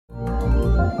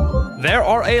There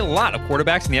are a lot of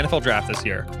quarterbacks in the NFL draft this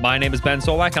year. My name is Ben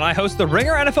Solak, and I host the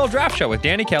Ringer NFL Draft Show with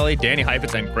Danny Kelly, Danny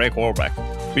Heifetz, and Greg Horbeck.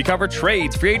 We cover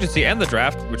trades, free agency, and the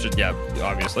draft, which is,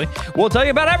 obviously. We'll tell you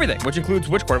about everything, which includes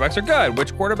which quarterbacks are good,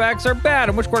 which quarterbacks are bad,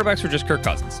 and which quarterbacks are just Kirk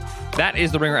Cousins. That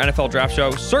is the Ringer NFL Draft Show.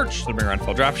 Search the Ringer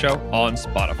NFL Draft Show on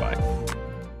Spotify.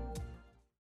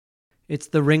 It's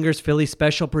the Ringers Philly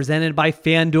special presented by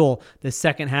FanDuel. The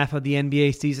second half of the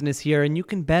NBA season is here, and you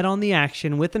can bet on the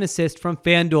action with an assist from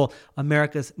FanDuel,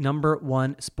 America's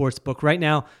 #1 sportsbook. Right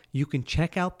now, you can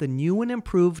check out the new and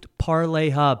improved Parlay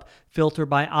Hub. Filter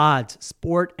by odds,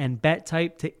 sport, and bet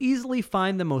type to easily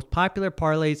find the most popular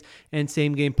parlays and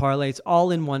same-game parlays all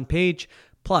in one page.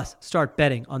 Plus, start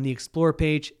betting on the Explore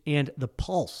page and the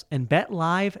Pulse, and bet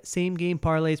live same-game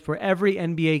parlays for every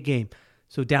NBA game.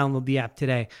 So download the app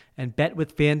today and bet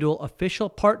with FanDuel, official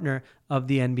partner of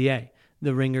the NBA.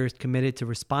 The Ringer is committed to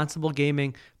responsible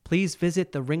gaming. Please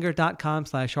visit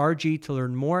theringer.com/RG to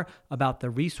learn more about the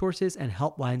resources and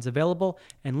helplines available,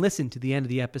 and listen to the end of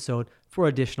the episode for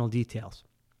additional details.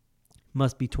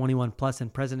 Must be 21 plus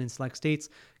and present in select states.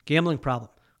 Gambling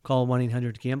problem? Call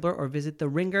 1-800-GAMBLER or visit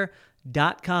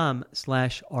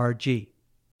theringer.com/RG.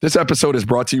 This episode is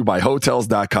brought to you by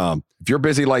Hotels.com. If you're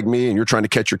busy like me and you're trying to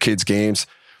catch your kids' games,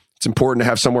 it's important to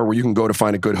have somewhere where you can go to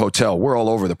find a good hotel. We're all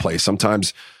over the place.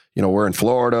 Sometimes, we're in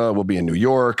Florida, we'll be in New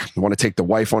York. You want to take the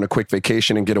wife on a quick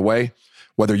vacation and get away?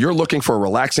 Whether you're looking for a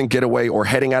relaxing getaway or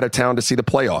heading out of town to see the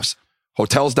playoffs,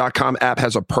 Hotels.com app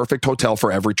has a perfect hotel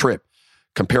for every trip.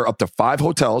 Compare up to 5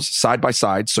 hotels side by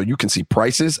side so you can see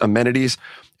prices, amenities,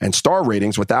 and star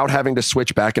ratings without having to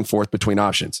switch back and forth between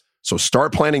options. So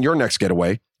start planning your next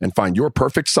getaway and find your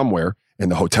perfect somewhere in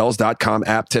the Hotels.com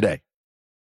app today.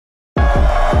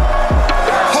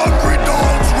 Hungry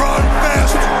dogs run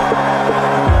fast.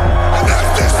 And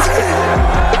that's this team.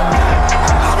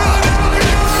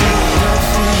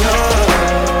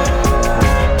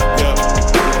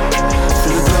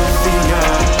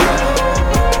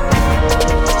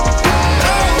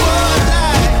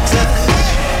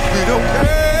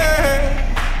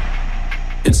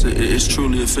 It's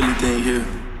truly a Philly thing here.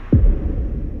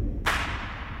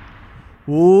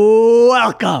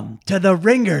 Welcome to the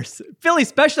Ringers Philly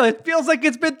special. It feels like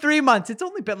it's been 3 months. It's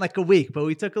only been like a week, but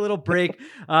we took a little break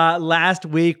last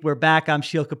week. We're back. I'm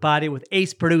Sheil Kapati with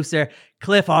ace producer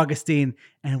Cliff Augustine,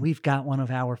 and we've got one of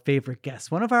our favorite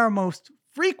guests, one of our most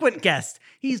frequent guests.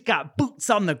 He's got boots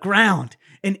on the ground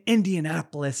in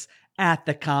Indianapolis at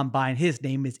the Combine. His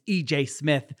name is EJ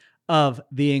Smith of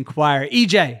the Inquirer.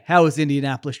 EJ, how is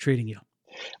Indianapolis treating you?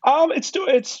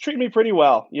 It's treating me pretty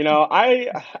well. I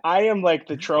am like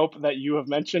the trope that you have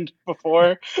mentioned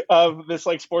before of this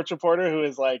like sports reporter who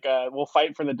is like, will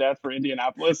fight for the death for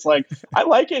Indianapolis. Like, I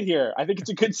like it here. I think it's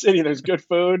a good city. There's good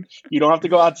food. You don't have to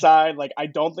go outside. Like, I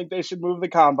don't think they should move the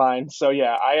Combine. So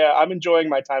yeah, I'm enjoying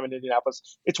my time in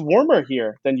Indianapolis. It's warmer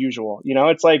here than usual.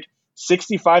 It's like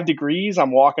 65 degrees.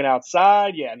 I'm walking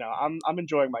outside. Yeah, no, I'm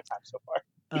enjoying my time so far.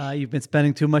 You've been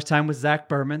spending too much time with Zach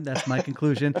Berman. That's my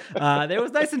conclusion. It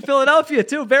was nice in Philadelphia,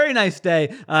 too. Very nice day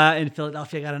in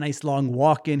Philadelphia. Got a nice long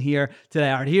walk in here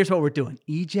today. All right, here's what we're doing.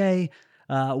 EJ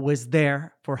was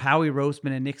there for Howie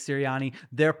Roseman and Nick Sirianni,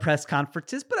 their press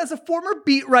conferences. But as a former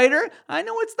beat writer, I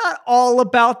know it's not all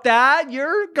about that.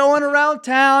 You're going around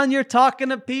town. You're talking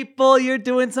to people. You're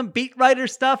doing some beat writer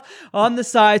stuff on the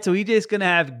side. So EJ's going to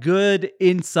have good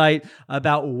insight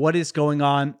about what is going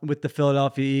on with the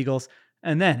Philadelphia Eagles.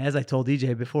 And then, as I told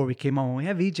EJ before we came on, when we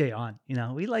have EJ on,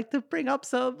 we like to bring up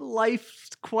some life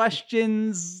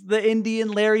questions. The Indy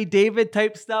and Larry David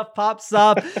type stuff pops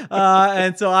up.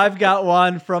 And so I've got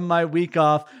one from my week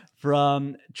off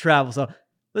from travel. So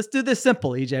let's do this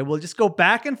simple, EJ. We'll just go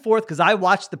back and forth because I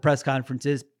watched the press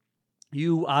conferences.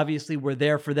 You obviously were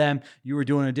there for them. You were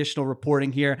doing additional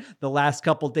reporting here the last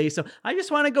couple of days. So I just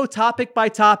want to go topic by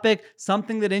topic,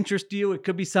 something that interests you. It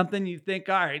could be something you think,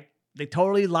 all right, they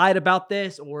totally lied about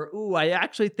this, or, ooh, I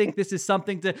actually think this is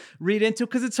something to read into,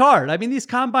 because it's hard. I mean, these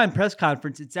Combine press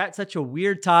conferences, it's at such a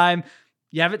weird time.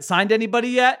 You haven't signed anybody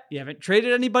yet. You haven't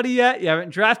traded anybody yet. You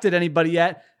haven't drafted anybody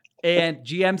yet. And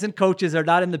GMs and coaches are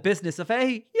not in the business of,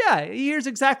 hey, yeah, here's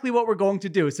exactly what we're going to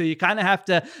do. So you kind of have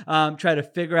to try to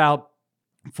figure out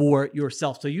for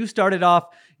yourself. So you started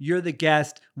off, you're the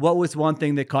guest. What was one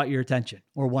thing that caught your attention,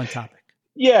 or one topic?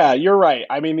 Yeah, you're right.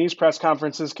 I mean, these press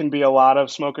conferences can be a lot of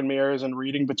smoke and mirrors and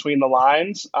reading between the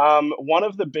lines. One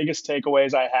of the biggest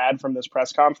takeaways I had from this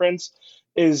press conference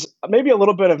is maybe a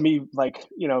little bit of me, like,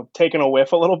 taking a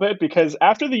whiff a little bit, because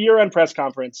after the year-end press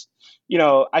conference,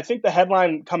 I think the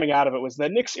headline coming out of it was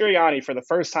that Nick Sirianni, for the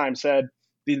first time, said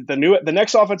the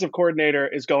next offensive coordinator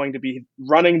is going to be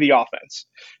running the offense.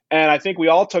 And I think we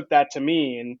all took that to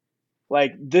mean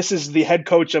like this is the head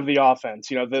coach of the offense.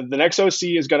 The next OC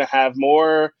is going to have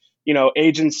more,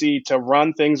 agency to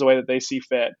run things the way that they see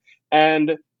fit.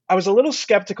 And I was a little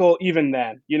skeptical even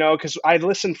then, because I'd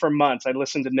listened for months. I'd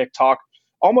listened to Nick talk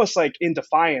almost like in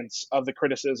defiance of the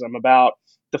criticism about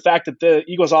the fact that the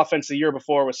Eagles offense the year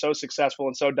before was so successful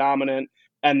and so dominant,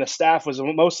 and the staff was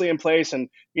mostly in place, and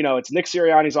it's Nick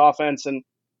Sirianni's offense, and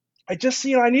I just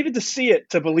I needed to see it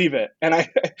to believe it, and I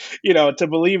to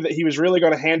believe that he was really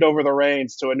going to hand over the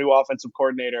reins to a new offensive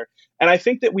coordinator. And I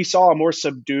think that we saw a more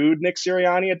subdued Nick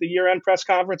Sirianni at the year-end press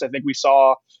conference. I think we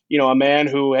saw a man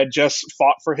who had just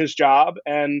fought for his job,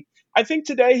 and I think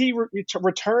today he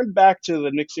returned back to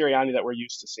the Nick Sirianni that we're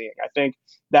used to seeing. I think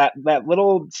that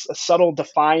little subtle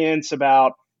defiance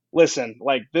about, listen,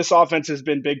 like this offense has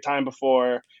been big time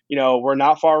before. We're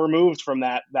not far removed from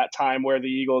that time where the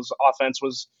Eagles offense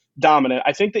was dominant.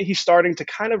 I think that he's starting to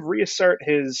kind of reassert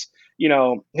his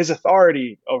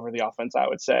authority over the offense, I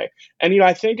would say. And,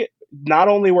 I think not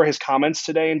only were his comments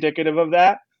today indicative of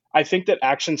that, I think that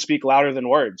actions speak louder than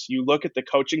words. You look at the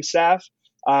coaching staff,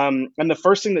 and the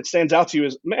first thing that stands out to you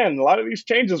is, man, a lot of these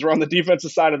changes were on the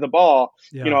defensive side of the ball.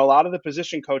 Yeah. A lot of the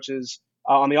position coaches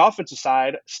on the offensive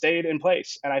side stayed in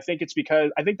place. And I think it's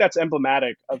because I think that's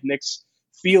emblematic of Nick's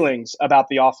feelings about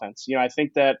the offense. I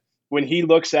think that when he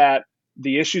looks at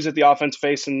the issues that the offense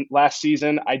faced in last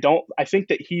season, I think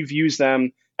that he views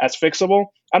them as fixable.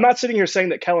 I'm not sitting here saying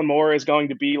that Kellen Moore is going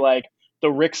to be like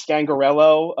the Rick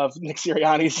Scangarello of Nick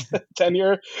Sirianni's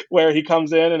tenure, where he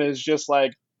comes in and is just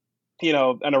like,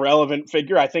 an irrelevant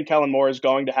figure. I think Kellen Moore is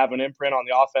going to have an imprint on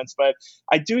the offense, but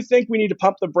I do think we need to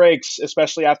pump the brakes,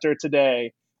 especially after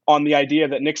today, on the idea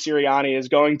that Nick Sirianni is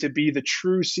going to be the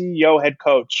true CEO head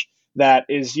coach that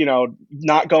is,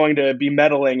 not going to be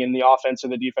meddling in the offense or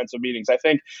the defensive meetings. I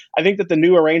think that the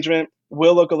new arrangement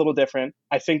will look a little different.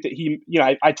 I think that he,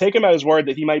 I take him at his word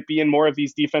that he might be in more of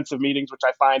these defensive meetings, which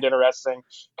I find interesting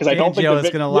because I don't think Fangio is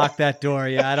going to lock that door.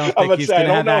 Yeah, I don't think he's going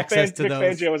to have access to Nick those.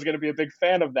 Fangio is going to be a big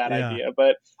fan of that idea,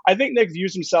 but I think Nick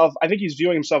views himself. I think he's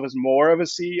viewing himself as more of a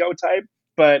CEO type,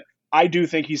 but I do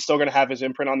think he's still going to have his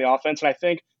imprint on the offense. And I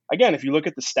think, again, if you look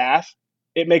at the staff,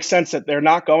 it makes sense that it's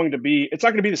not going to be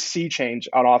the sea change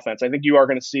on offense. I think you are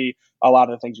going to see a lot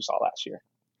of the things you saw last year.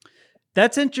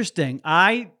 That's interesting.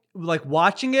 I like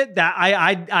watching it, that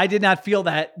I did not feel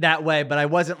that way, but I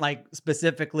wasn't like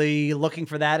specifically looking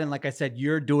for that. And like I said,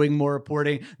 you're doing more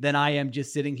reporting than I am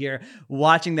just sitting here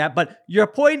watching that. But your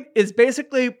point is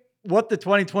basically what the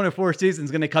 2024 season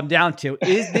is going to come down to.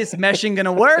 Is this meshing going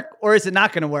to work or is it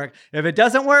not going to work? If it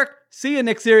doesn't work, see you,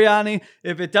 Nick Sirianni.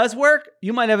 If it does work,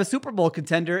 you might have a Super Bowl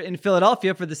contender in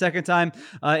Philadelphia for the second time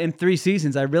in 3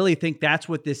 seasons. I really think that's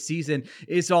what this season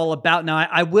is all about. Now,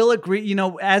 I will agree,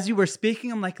 as you were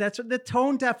speaking, I'm like, that's what the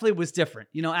tone definitely was different.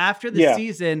 After the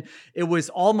season, it was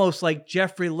almost like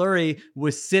Jeffrey Lurie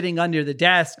was sitting under the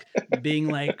desk being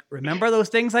like, remember those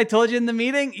things I told you in the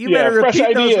meeting? You better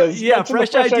repeat those. Yeah,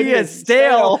 fresh ideas.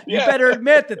 Stale. You better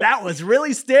admit that was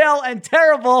really stale and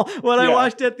terrible when I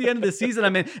watched it at the end of the season. I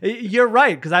mean, you're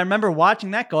right, because I remember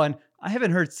watching that going, I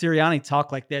haven't heard Sirianni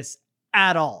talk like this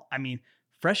at all. I mean,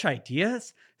 fresh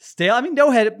ideas, stale. I mean,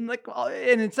 no head, like,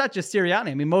 and it's not just Sirianni.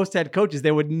 I mean, most head coaches,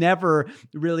 they would never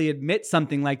really admit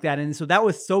something like that. And so that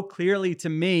was so clearly to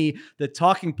me the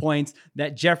talking points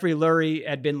that Jeffrey Lurie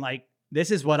had been like, this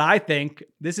is what I think.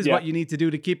 This is what you need to do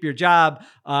to keep your job.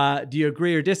 Do you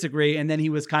agree or disagree? And then he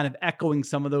was kind of echoing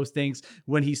some of those things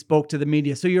when he spoke to the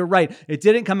media. So you're right. It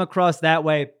didn't come across that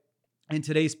way in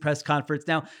today's press conference.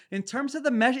 Now, in terms of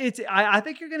the mesh, I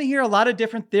think you're going to hear a lot of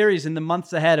different theories in the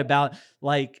months ahead about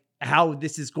like how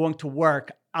this is going to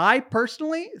work. I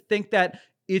personally think that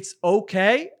it's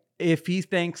okay if he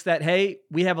thinks that, hey,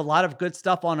 we have a lot of good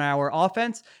stuff on our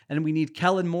offense and we need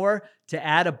Kellen Moore to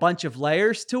add a bunch of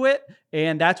layers to it.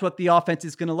 And that's what the offense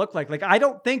is going to look like. Like, I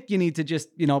don't think you need to just,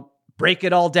 break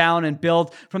it all down and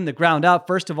build from the ground up.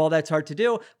 First of all, that's hard to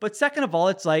do. But second of all,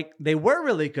 it's like they were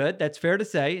really good. That's fair to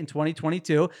say in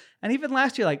 2022. And even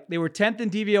last year, like they were 10th in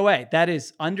DVOA. That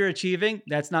is underachieving.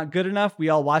 That's not good enough. We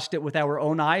all watched it with our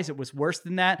own eyes. It was worse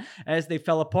than that as they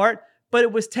fell apart, but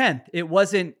it was 10th. It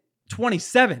wasn't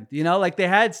 27th, like they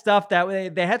had stuff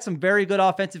that they had some very good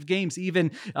offensive games,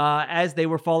 even as they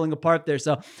were falling apart there.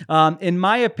 So in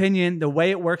my opinion, the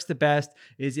way it works the best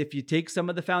is if you take some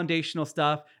of the foundational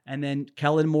stuff And then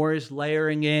Kellen Moore is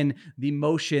layering in the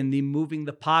motion, the moving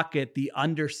the pocket, the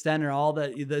under center,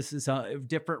 this is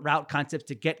different route concepts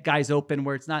to get guys open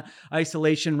where it's not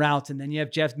isolation routes. And then you have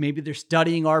Jeff, maybe they're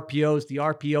studying RPOs. The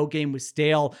RPO game was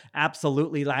stale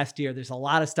absolutely last year. There's a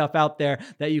lot of stuff out there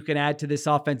that you can add to this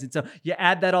offense. And so you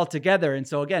add that all together. And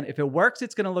so again, if it works,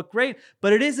 it's going to look great,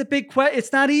 but it is a big question.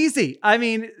 It's not easy. I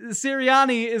mean,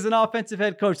 Sirianni is an offensive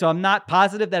head coach, so I'm not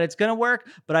positive that it's going to work,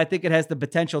 but I think it has the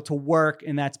potential to work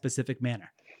in that specific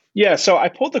manner. Yeah, so I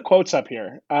pulled the quotes up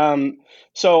here.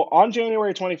 So on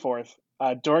January 24th,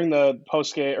 during the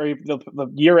post-game or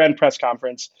the year-end press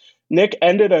conference, Nick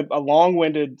ended a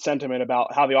long-winded sentiment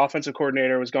about how the offensive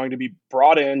coordinator was going to be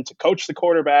brought in to coach the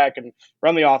quarterback and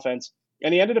run the offense.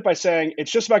 And he ended it by saying,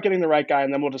 it's just about getting the right guy,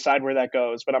 and then we'll decide where that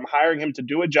goes. But I'm hiring him to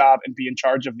do a job and be in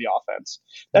charge of the offense.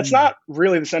 That's not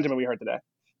really the sentiment we heard today.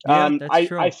 Yeah, that's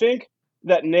true. I think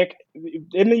that Nick,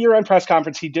 in the year-end press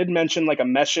conference, he did mention like a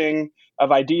meshing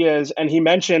of ideas, and he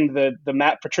mentioned the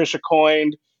Matt Patricia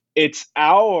coined, it's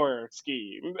our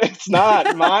scheme. It's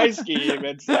not my scheme.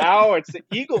 It's the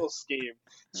Eagles scheme.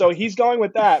 So he's going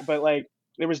with that. But like,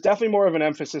 there was definitely more of an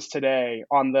emphasis today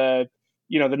on the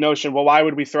notion, well, why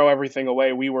would we throw everything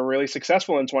away? We were really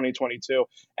successful in 2022.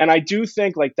 And I do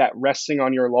think like that resting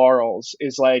on your laurels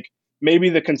is like maybe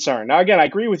the concern. Now, again, I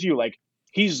agree with you. Like,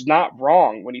 he's not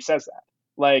wrong when he says that.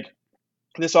 Like,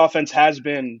 this offense has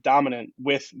been dominant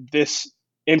with this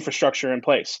infrastructure in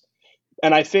place.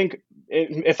 And I think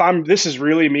this is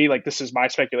really me, like this is my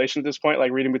speculation at this point,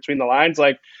 like reading between the lines,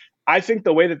 like I think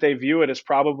the way that they view it is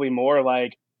probably more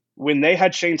like when they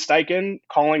had Shane Steichen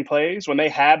calling plays, when they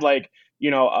had like,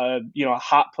 a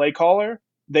hot play caller,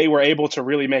 they were able to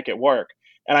really make it work.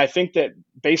 And I think that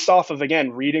based off of,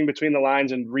 again, reading between the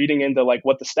lines and reading into like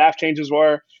what the staff changes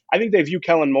were, I think they view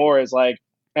Kellen Moore as like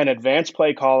an advanced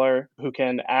play caller who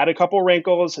can add a couple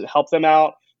wrinkles, help them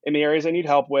out in the areas they need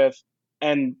help with,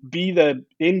 and be the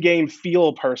in-game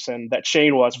feel person that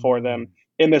Shane was for them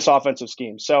in this offensive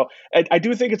scheme. So I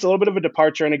do think it's a little bit of a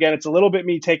departure. And again, it's a little bit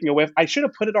me taking a whiff. I should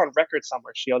have put it on record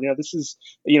somewhere, Shield. This is,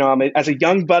 as a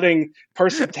young budding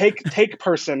person, take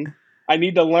person, I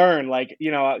need to learn, like,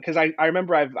 because I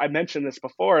remember I mentioned this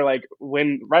before, like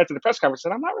when right after the press conference, I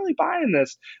said, I'm not really buying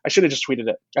this. I should have just tweeted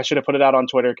it. I should have put it out on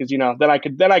Twitter because,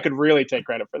 then I could really take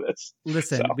credit for this.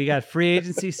 Listen, we got free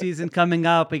agency season coming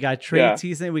up. We got trade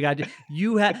season.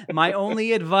 My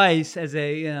only advice as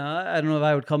a, I don't know if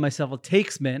I would call myself a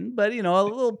takesman, but, a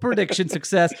little prediction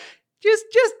success.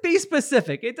 Just be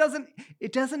specific. It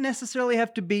doesn't necessarily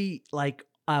have to be like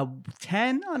a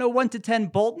 10 on a 1 to 10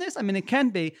 boldness. I mean, it can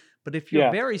be. But if you're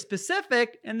very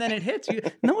specific and then it hits you,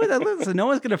 no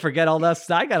one's going to forget all that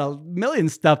stuff. I got a million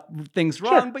things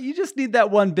wrong, but you just need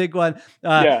that one big one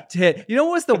to hit.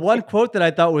 What was the one quote that I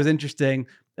thought was interesting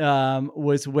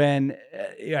was when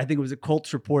I think it was a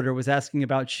Colts reporter was asking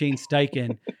about Shane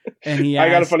Steichen. And he asked,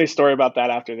 I got a funny story about that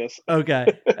after this. Okay.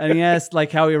 And he asked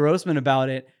like Howie Roseman about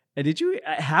it. And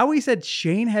Howie said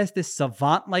Shane has this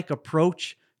savant-like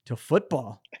approach to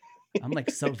football. I'm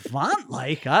like,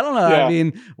 savant-like? I don't know. Yeah. I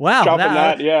mean, wow.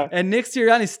 And Nick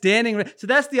Sirianni standing. So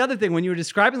that's the other thing. When you were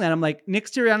describing that, I'm like, Nick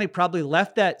Sirianni probably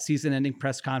left that season-ending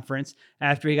press conference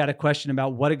after he got a question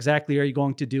about what exactly are you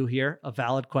going to do here? A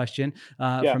valid question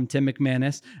from Tim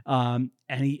McManus.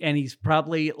 And he's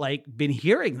probably like been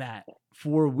hearing that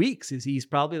for weeks. He's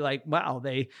probably like, wow,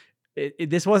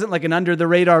 this wasn't like an under the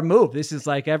radar move. This is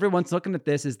like everyone's looking at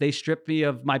this as they strip me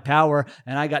of my power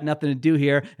and I got nothing to do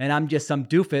here and I'm just some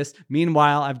doofus.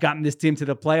 Meanwhile, I've gotten this team to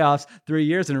the playoffs 3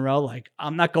 years in a row. Like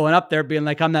I'm not going up there being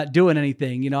like, I'm not doing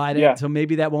anything, so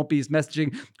maybe that won't be his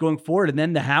messaging going forward. And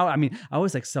then I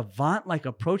was like savant-like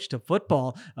approach to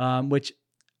football, which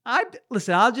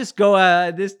I'll just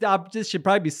go, this should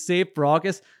probably be saved for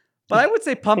August, but I would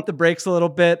say pump the brakes a little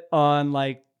bit on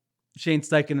like Shane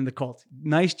Steichen and the Colts.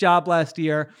 Nice job last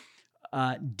year.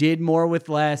 Did more with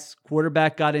less.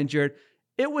 Quarterback got injured.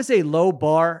 It was a low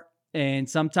bar. And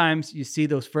sometimes you see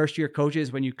those first-year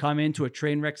coaches when you come into a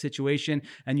train wreck situation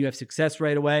and you have success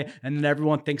right away, and then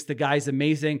everyone thinks the guy's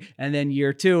amazing. And then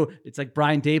year two, it's like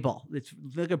Brian Daboll.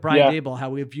 Look at Brian Daboll,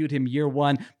 how we viewed him year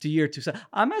 1 to year 2. So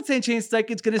I'm not saying Shane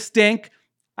Steichen's going to stink.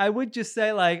 I would just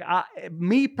say, like,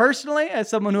 me personally, as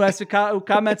someone who has to who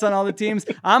comments on all the teams,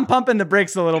 I'm pumping the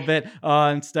brakes a little bit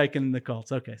on Steichen and the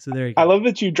Colts. Okay, so there you go. I love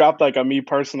that you dropped like a me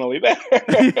personally there.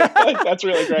 That's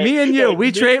really great. Me and you,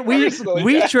 we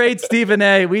trade Stephen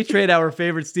A. We trade our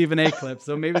favorite Stephen A. clips.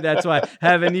 So maybe that's why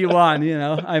having you on,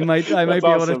 I might be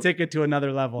able to take it to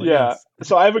another level. Yeah. Yes.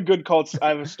 So I have a good Colts. I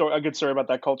have a good story about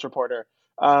that Colts reporter.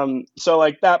 So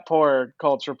like that poor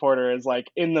Colts reporter is like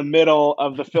in the middle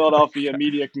of the Philadelphia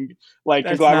media That's not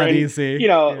conglomerating. easy. You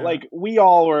know, Yeah. like we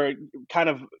all were kind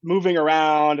of moving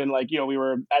around and like, you know, we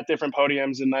were at different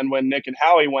podiums. And then when Nick and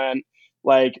Howie went,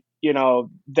 like, you know,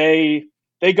 they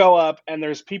go up and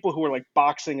there's people who are like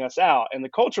boxing us out. And the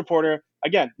Colts reporter,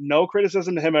 again, no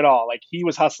criticism to him at all. Like he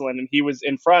was hustling and he was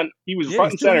in front. He was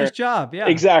front He's and doing center. his job. Yeah.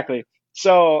 Exactly.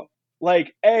 So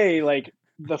like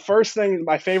the first thing,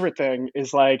 my favorite thing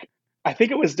is like, I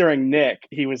think it was during Nick,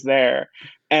 he was there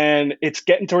and it's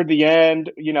getting toward the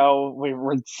end, you know,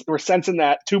 we're sensing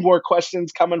that 2 more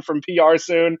questions coming from PR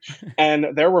soon. And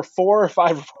there were 4 or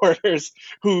 5 reporters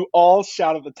who all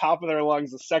shout at the top of their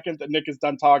lungs the second that Nick is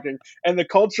done talking. And the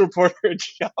Colts reporter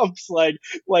jumps like,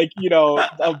 you know,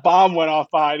 a bomb went off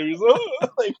behind him. He's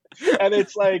like, and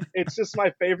it's like, it's just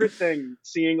my favorite thing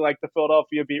seeing like the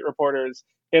Philadelphia beat reporters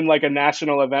in like a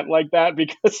national event like that,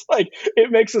 because like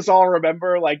it makes us all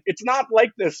remember like it's not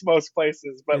like this most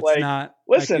places, but It's like not.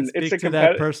 listen, I can speak it's a to that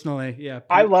competitive. personally. Yeah.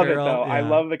 I Pete love Carroll, it though. I yeah.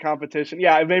 love the competition.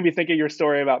 Yeah, it made me think of your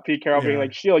story about Pete Carroll being Yeah.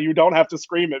 like, "Sheil, you don't have to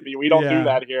scream at me. We don't do Yeah.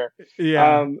 that here."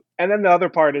 Yeah. And then the other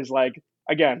part is like,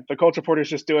 again, the Colts reporter is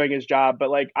just doing his job, but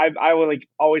like I would like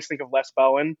always think of Les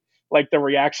Bowen, like the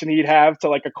reaction he'd have to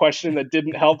like a question that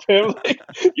didn't help him. Like,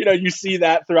 you know, you see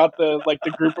that throughout the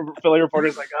group of Philly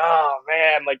reporters, like, oh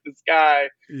man, like this guy.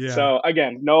 Yeah. So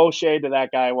again, no shade to that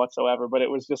guy whatsoever, but it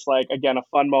was just like, again, a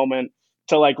fun moment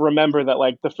to like remember that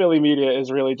like the Philly media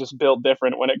is really just built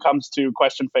different when it comes to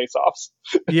question face-offs.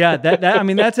 Yeah, that I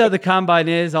mean, that's how the combine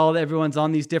is. Everyone's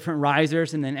on these different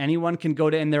risers, and then anyone can go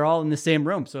to, and they're all in the same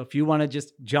room. So if you want to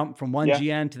just jump from one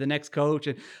GM to the next coach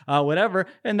and whatever,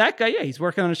 and that guy, yeah, he's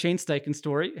working on a Shane Steichen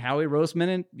story. Howie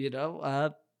Roseman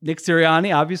and Nick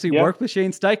Sirianni obviously worked with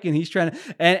Shane Steichen. He's trying to,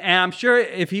 and I'm sure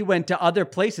if he went to other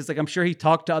places, like I'm sure he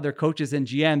talked to other coaches and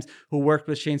GMs who worked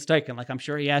with Shane Steichen. Like I'm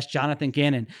sure he asked Jonathan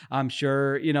Gannon. I'm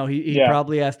sure, he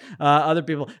probably asked other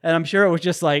people. And I'm sure it was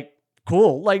just like,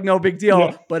 cool, like no big deal.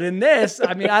 Yeah. But in this,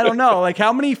 I mean, I don't know, like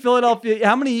how many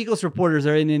Eagles reporters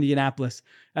are in Indianapolis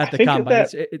at the combine?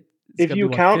 If you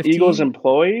count 15? Eagles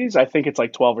employees, I think it's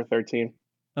like 12 or 13.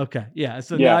 Okay. Yeah.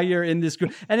 So now you're in this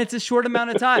group and it's a short amount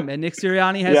of time and Nick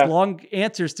Sirianni has long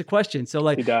answers to questions. So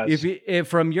like if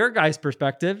from your guys'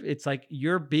 perspective, it's like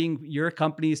your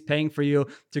company is paying for you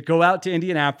to go out to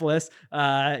Indianapolis,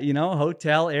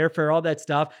 hotel, airfare, all that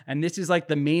stuff. And this is like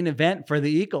the main event for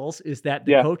the Eagles is that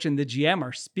the coach and the GM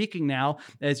are speaking now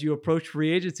as you approach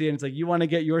free agency. And it's like, you want to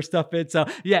get your stuff in. So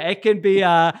yeah, it can be,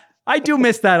 I do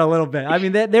miss that a little bit. I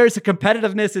mean, there's a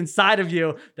competitiveness inside of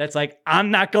you that's like, I'm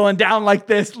not going down like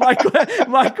this. My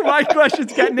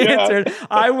question's getting answered.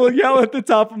 I will yell at the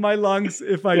top of my lungs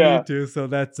if I need to. So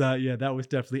that's, that was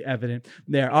definitely evident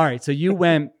there. All right. So you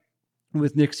went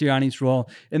with Nick Sirianni's role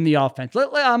in the offense.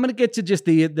 I'm going to get to just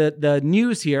the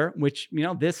news here, which,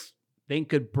 this thing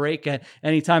could break at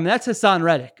any time. That's Haason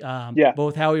Reddick.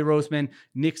 Both Howie Roseman,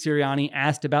 Nick Sirianni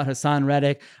asked about Haason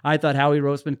Reddick. I thought Howie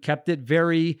Roseman kept it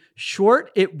very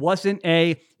short. It wasn't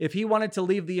if he wanted to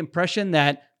leave the impression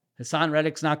that Haason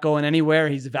Reddick's not going anywhere,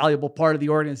 he's a valuable part of the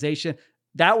organization.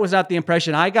 That was not the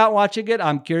impression I got watching it.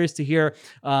 I'm curious to hear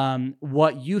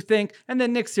what you think. And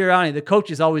then Nick Sirianni, the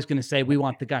coach, is always going to say, we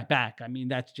want the guy back. I mean,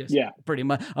 that's just pretty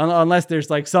much, unless there's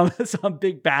like some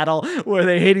big battle where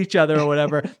they hate each other or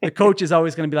whatever, the coach is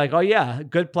always going to be like, oh yeah,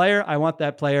 good player. I want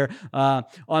that player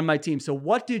on my team. So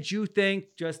what did you think,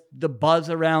 just the buzz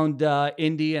around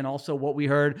Indy and also what we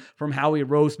heard from Howie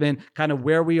Roseman, kind of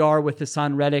where we are with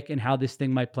Haason Reddick and how this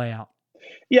thing might play out?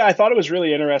 Yeah, I thought it was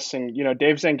really interesting.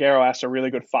 Dave Zangaro asked a really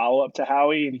good follow-up to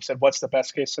Howie, and he said, what's the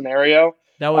best case scenario?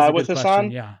 That was a good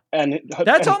question, yeah. And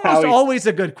that's almost always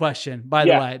a good question, by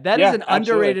the way. That is an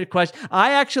underrated question.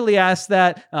 I actually asked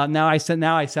that. Now I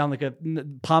sound like a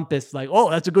pompous, like, oh,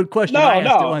 that's a good question.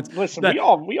 No. Listen,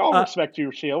 we all respect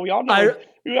you, Sheil. We all know.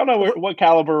 We all know what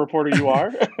caliber reporter you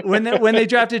are. when they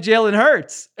drafted Jalen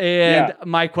Hurts, and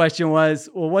my question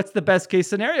was, well, what's the best case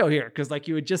scenario here? Because like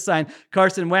you had just signed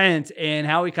Carson Wentz, and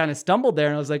Howie kind of stumbled there,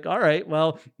 and I was like, all right,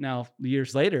 well, now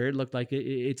years later, it looked like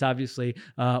it's obviously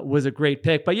was a great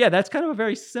pick. But yeah, that's kind of a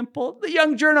very simple. The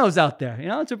young journos out there,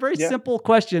 it's a very simple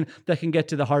question that can get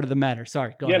to the heart of the matter.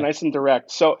 Sorry, go ahead. Nice and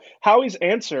direct. So Howie's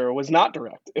answer was not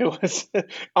direct. It was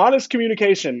honest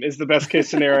communication is the best case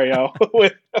scenario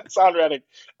with Haason Reddick.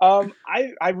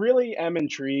 I really am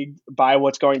intrigued by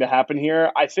what's going to happen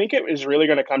here. I think it is really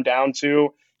going to come down to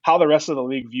how the rest of the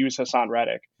league views Haason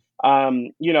Reddick.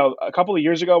 A couple of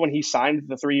years ago when he signed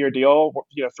the 3-year deal, with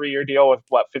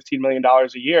 $15 million a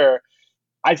year,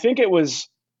 I think it was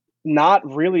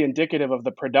not really indicative of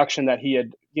the production that he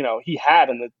had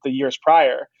in the years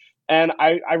prior. And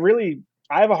I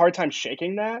I have a hard time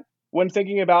shaking that when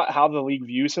thinking about how the league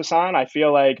views Hassan. I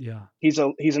feel like he's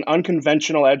an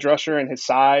unconventional edge rusher in his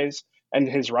size and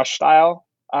his rush style.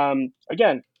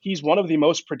 Again, he's one of the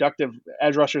most productive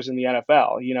edge rushers in the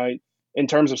NFL, you know, in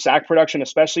terms of sack production,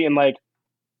 especially. And like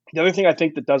the other thing I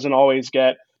think that doesn't always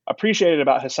get appreciated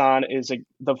about Hassan is like,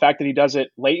 the fact that he does it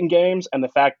late in games, and the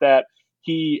fact that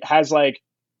he has like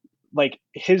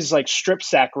his like strip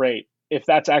sack rate, if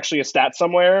that's actually a stat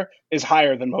somewhere, is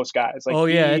higher than most guys. Like,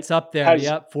 it's up there.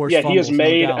 Forced fumbles, he has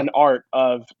made no doubt. an art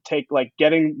of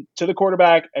getting to the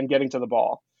quarterback and getting to the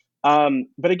ball.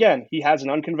 But again, he has an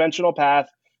unconventional path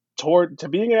to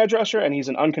being an edge rusher, and he's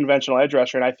an unconventional edge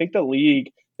rusher. And I think the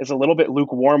league is a little bit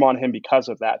lukewarm on him because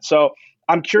of that. So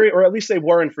I'm curious, or at least they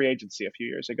were in free agency a few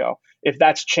years ago. If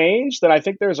that's changed, then I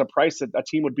think there's a price that a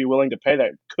team would be willing to pay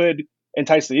that could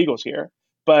entice the Eagles here.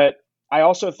 But I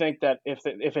also think that if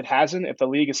it hasn't, if the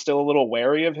league is still a little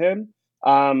wary of him,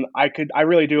 I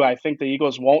really do. I think the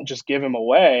Eagles won't just give him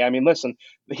away. I mean, listen,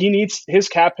 his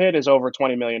cap hit is over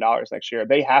 $20 million next year.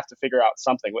 They have to figure out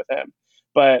something with him.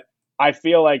 But I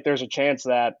feel like there's a chance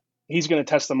that he's going to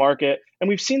test the market. And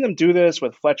we've seen them do this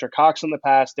with Fletcher Cox in the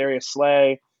past, Darius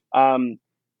Slay,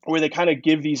 where they kind of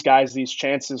give these guys these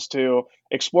chances to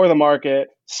explore the market,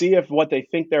 see if what they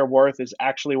think they're worth is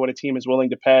actually what a team is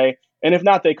willing to pay. And if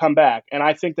not, they come back. And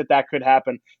I think that could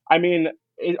happen. I mean,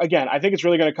 again, I think it's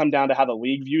really going to come down to how the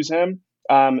league views him.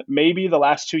 Maybe the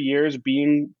last 2 years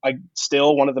being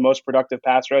still one of the most productive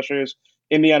pass rushers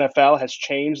in the NFL has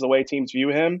changed the way teams view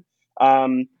him.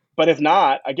 But if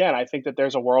not, again, I think that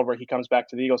there's a world where he comes back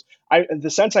to the Eagles.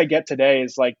 The sense I get today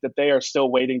is like that they are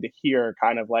still waiting to hear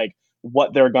kind of like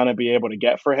what they're going to be able to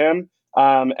get for him.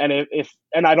 I think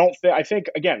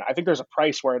there's a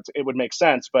price where it would make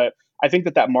sense, but I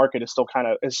think that market is still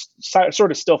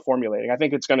sort of still formulating. I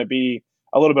think it's going to be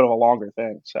a little bit of a longer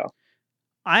thing. So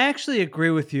I actually agree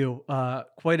with you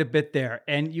quite a bit there.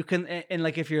 And you can, and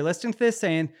like, if you're listening to this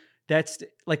saying that's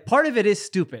like, part of it is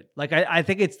stupid. Like, I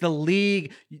think it's the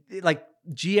league, like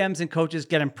GMs and coaches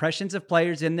get impressions of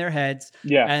players in their heads.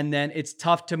 Yeah. And then it's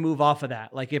tough to move off of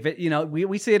that. Like if it,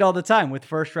 we see it all the time with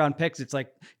first round picks. It's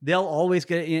like, they'll always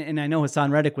get, and I know Hassan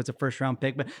Reddick was a first round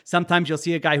pick, but sometimes you'll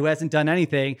see a guy who hasn't done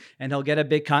anything and he'll get a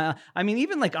big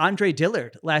even like Andre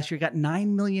Dillard last year got $9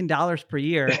 million per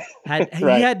year. Right. He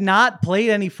had not played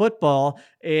any football,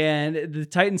 and the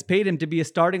Titans paid him to be a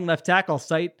starting left tackle,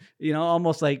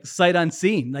 almost like sight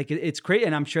unseen. Like it's crazy.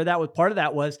 And I'm sure that was part of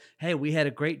that was, hey, we had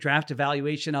a great draft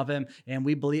evaluation of him, and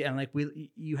we believe, and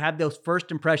you have those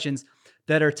first impressions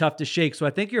that are tough to shake. So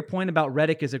I think your point about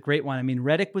Reddick is a great one. I mean,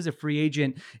 Reddick was a free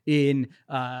agent in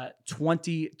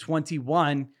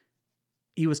 2021.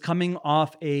 He was coming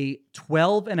off a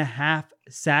 12.5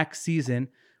 sack season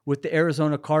with the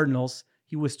Arizona Cardinals.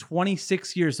 He was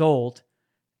 26 years old,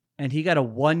 and he got a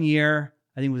 1 year,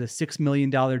 I think it was a $6 million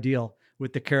deal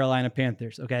with the Carolina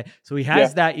Panthers. Okay. So he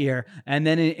has that year. And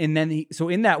then in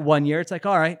that 1 year, it's like,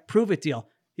 all right, prove it deal.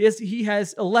 He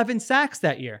has 11 sacks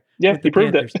that year. Yeah. He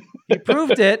proved it. He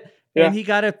proved it. And he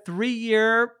got a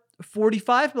 3-year,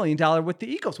 $45 million with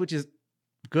the Eagles, which is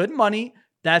good money.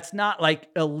 That's not like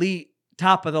elite,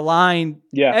 top of the line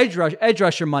edge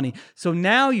rusher money. So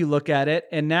now you look at it,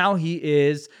 and now he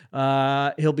is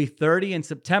he'll be 30 in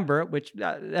September, which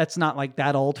that's not like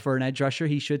that old for an edge rusher.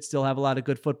 He should still have a lot of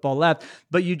good football left,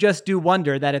 but you just do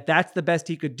wonder that if that's the best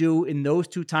he could do in those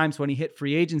 2 times when he hit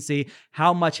free agency,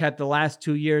 how much have the last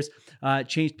 2 years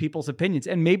changed people's opinions?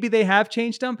 And maybe they have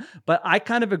changed them, but I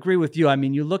kind of agree with you. I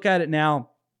mean, you look at it now,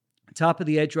 top of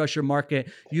the edge rusher market,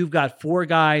 you've got 4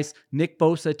 guys, Nick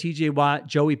Bosa, TJ Watt,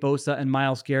 Joey Bosa, and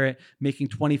Myles Garrett, making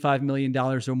 $25 million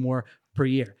or more per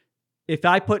year. If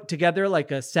I put together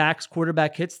like a sacks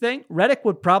quarterback hits thing, Reddick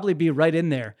would probably be right in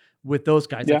there with those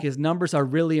guys. Like his numbers are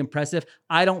really impressive.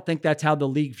 I don't think that's how the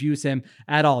league views him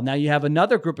at all. Now you have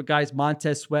another group of guys,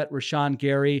 Montez Sweat, Rashawn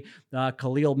Gary,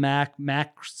 Khalil Mack,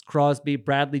 Max Crosby,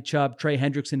 Bradley Chubb, Trey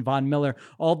Hendrickson, Von Miller.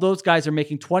 All those guys are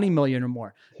making $20 million or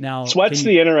more. Now Sweat's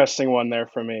the interesting one there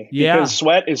for me. Yeah. Because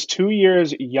Sweat is 2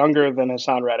 years younger than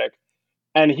Hassan Reddick.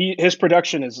 And his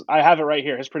production is, I have it right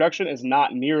here. His production is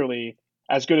not nearly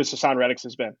as good as Hassan Reddick's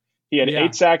has been. He had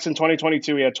 8 sacks in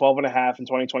 2022. He had 12.5 in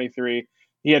 2023.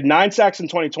 He had 9 sacks in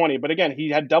 2020, but again,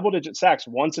 he had double-digit sacks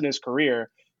once in his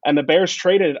career, and the Bears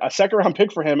traded a second-round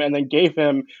pick for him and then gave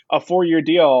him a 4-year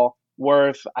deal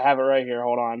worth, I have it right here,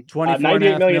 hold on,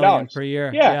 $98 million per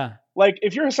year. Yeah. Like,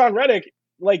 if you're Hassan Reddick,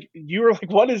 like, you were like,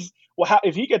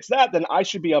 if he gets that, then I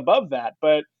should be above that.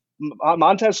 But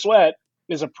Montez Sweat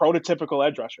is a prototypical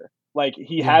edge rusher. Like,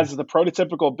 he has the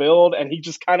prototypical build, and he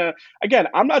just kind of, again,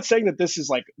 I'm not saying that this is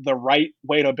like the right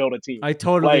way to build a team. I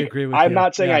totally agree with you. I'm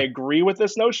not saying I agree with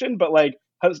this notion, but like,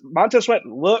 Montez Sweat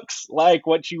looks like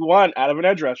what you want out of an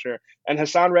edge rusher, and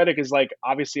Hassan Reddick is like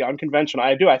obviously unconventional.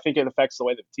 I think it affects the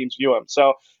way that teams view him.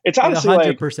 So it's honestly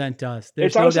it 100% does.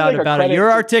 There's no doubt like about it.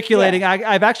 You're articulating. Yeah.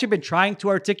 I've actually been trying to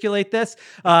articulate this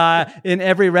in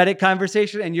every Reddit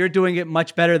conversation, and you're doing it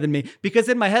much better than me. Because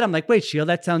in my head, I'm like, wait, Shield,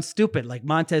 that sounds stupid. Like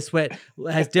Montez Sweat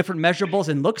has different measurables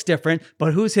and looks different,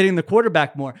 but who's hitting the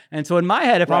quarterback more? And so in my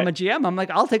head, if I'm a GM, I'm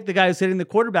like, I'll take the guy who's hitting the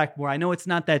quarterback more. I know it's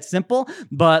not that simple,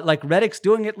 but like Reddick's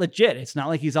doing it legit. It's not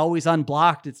like he's always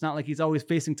unblocked. It's not like he's always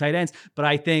facing tight ends, but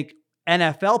I think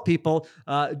NFL people,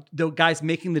 the guys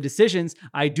making the decisions,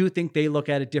 I do think they look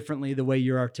at it differently the way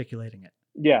you're articulating it.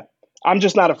 Yeah. I'm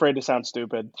just not afraid to sound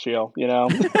stupid, Sheil, you know?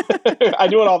 I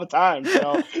do it all the time.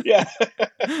 So, yeah.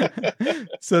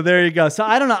 So there you go. So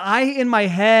I don't know. I, in my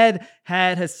head,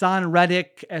 had Hassan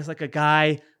Reddick as like a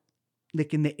guy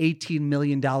like in the $18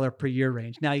 million per year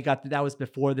range. Now you got that was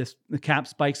before the cap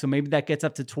spike. So maybe that gets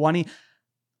up to 20.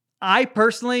 I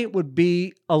personally would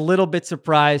be a little bit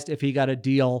surprised if he got a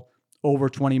deal over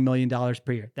 $20 million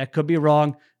per year. That could be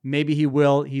wrong. Maybe he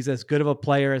will. He's as good of a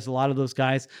player as a lot of those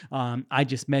guys I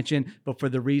just mentioned, but for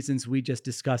the reasons we just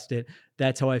discussed it,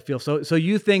 that's how I feel. So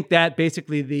you think that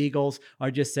basically the Eagles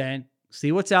are just saying,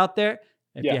 see what's out there.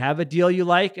 If you have a deal you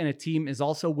like and a team is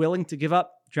also willing to give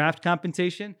up draft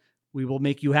compensation, we will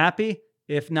make you happy.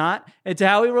 If not, and to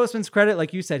Howie Roseman's credit,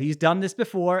 like you said, he's done this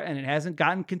before and it hasn't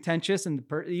gotten contentious. And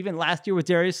even last year with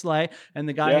Darius Slay, and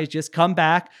the guy has just come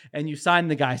back and you sign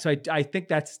the guy. So I think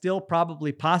that's still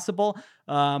probably possible.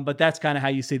 But that's kind of how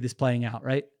you see this playing out,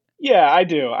 right? Yeah, I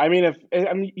do. I mean,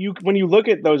 when you look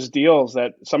at those deals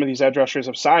that some of these edge rushers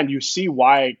have signed, you see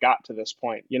why it got to this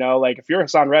point. You know, like if you're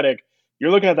Hassan Reddick,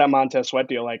 you're looking at that Montez Sweat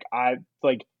deal. Add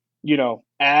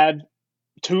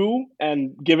 2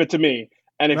 and give it to me.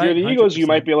 And if you're the Eagles, 100%. You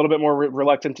might be a little bit more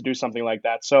reluctant to do something like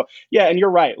that. So, yeah, and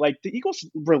you're right. Like, the Eagles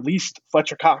released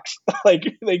Fletcher Cox. Like,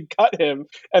 they cut him,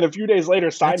 and a few days later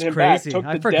signed him back, took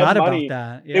the dead money.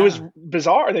 About that. Yeah. It was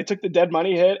bizarre. They took the dead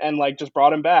money hit and, like, just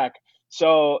brought him back.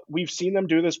 So we've seen them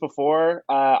do this before.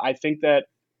 I think that,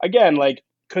 again, like,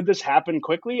 could this happen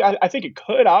quickly? I think it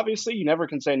could, obviously. You never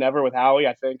can say never with Howie.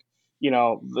 I think, you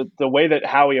know, the way that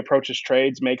Howie approaches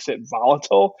trades makes it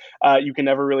volatile. You can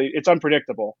never really – it's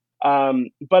unpredictable.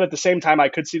 But at the same time, I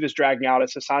could see this dragging out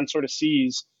as Hassan sort of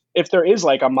sees if there is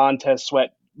like a Montez Sweat,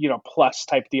 you know, plus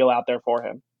type deal out there for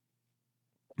him.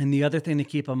 And the other thing to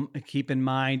keep in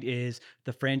mind is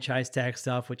the franchise tag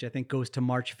stuff, which I think goes to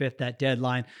March 5th, that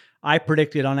deadline. I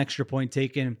predicted on Extra Point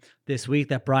Taken this week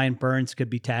that Brian Burns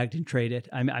could be tagged and traded.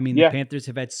 I mean, the Panthers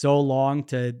have had so long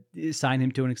to sign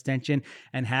him to an extension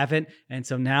and haven't. And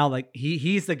so now, like,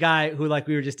 he's the guy who, like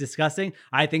we were just discussing,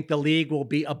 I think the league will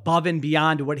be above and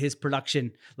beyond what his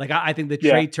production, like, I think the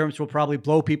trade terms will probably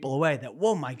blow people away that,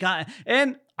 whoa, my God.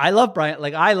 And I love Brian.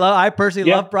 Like I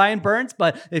personally love Brian Burns,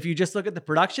 but if you just look at the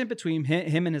production between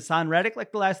him and Hassan Reddick,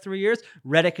 like the last 3 years,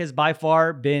 Reddick has by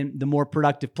far been the more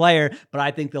productive player. But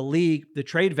I think the league, the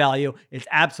trade value is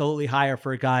absolutely higher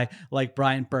for a guy like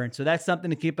Brian Burns. So that's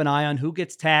something to keep an eye on. Who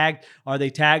gets tagged? Are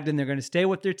they tagged and they're going to stay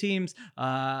with their teams?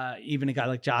 Even a guy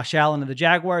like Josh Allen of the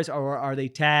Jaguars, or are they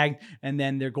tagged and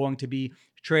then they're going to be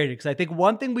traded? Because I think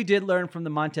one thing we did learn from the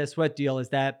Montez Sweat deal is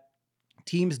that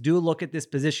teams do look at this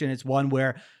position as one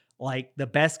where, like, the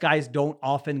best guys don't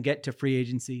often get to free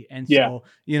agency. And so,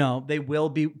 you know, they will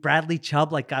be. Bradley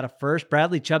Chubb, like, got a first.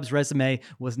 Bradley Chubb's resume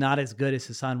was not as good as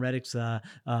Hassan Reddick's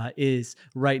is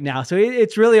right now. So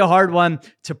it's really a hard one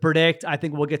to predict. I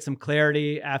think we'll get some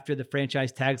clarity after the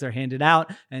franchise tags are handed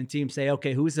out and teams say,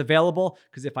 okay, who's available?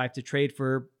 Because if I have to trade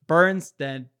for Burns,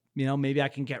 then, you know, maybe I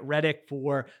can get Reddick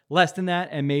for less than that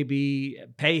and maybe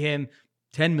pay him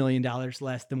 $10 million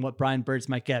less than what Brian Burns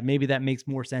might get. Maybe that makes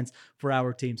more sense for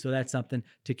our team. So that's something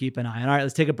to keep an eye on. All right,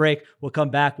 let's take a break. We'll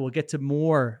come back. We'll get to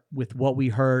more with what we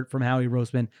heard from Howie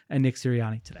Roseman and Nick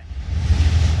Sirianni today.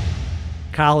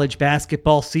 College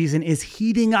basketball season is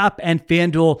heating up and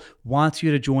FanDuel wants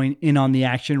you to join in on the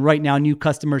action. Right now, new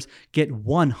customers get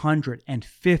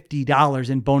 $150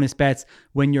 in bonus bets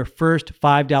when your first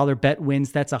 $5 bet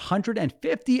wins. That's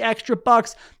 $150 extra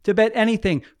bucks to bet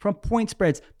anything from point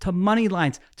spreads to money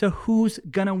lines to who's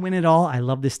gonna win it all. I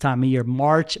love this time of year.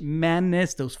 March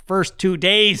Madness, those first 2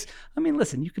 days. I mean,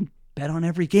 listen, you can bet on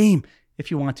every game if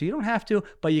you want to. You don't have to,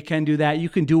 but you can do that. You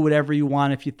can do whatever you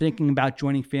want. If you're thinking about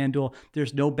joining FanDuel,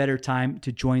 there's no better time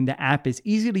to join. The app is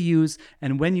easy to use,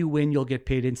 and when you win, you'll get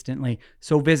paid instantly.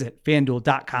 So visit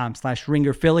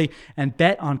FanDuel.com/RingerPhilly and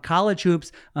bet on college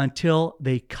hoops until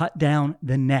they cut down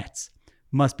the nets.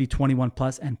 Must be 21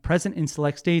 plus and present in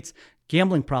select states.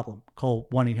 Gambling problem? Call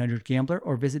 1-800-GAMBLER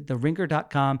or visit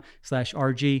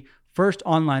theringer.com/RG. First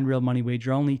online real money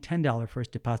wager only. $10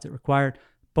 first deposit required.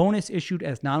 Bonus issued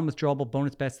as non-withdrawable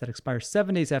bonus bets that expire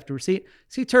 7 days after receipt.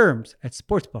 See terms at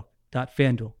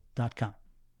sportsbook.fanduel.com.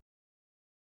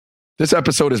 This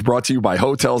episode is brought to you by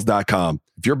Hotels.com.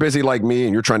 If you're busy like me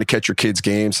and you're trying to catch your kids'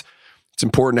 games, it's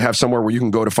important to have somewhere where you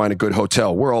can go to find a good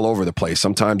hotel. We're all over the place.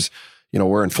 Sometimes,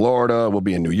 we're in Florida, we'll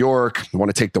be in New York. We want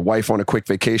to take the wife on a quick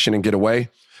vacation and get away.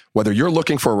 Whether you're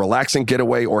looking for a relaxing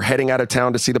getaway or heading out of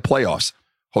town to see the playoffs,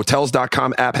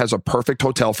 Hotels.com app has a perfect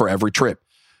hotel for every trip.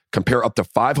 Compare up to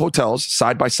 5 hotels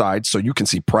side by side so you can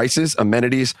see prices,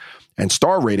 amenities, and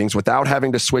star ratings without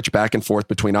having to switch back and forth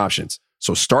between options.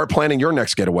 So start planning your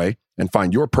next getaway and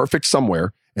find your perfect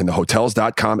somewhere in the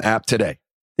Hotels.com app today.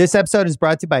 This episode is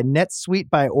brought to you by NetSuite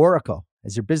by Oracle.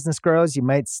 As your business grows, you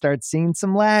might start seeing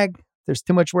some lag. There's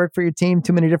too much work for your team,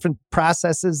 too many different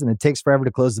processes, and it takes forever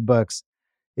to close the books.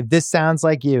 If this sounds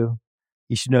like you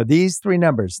should know these 3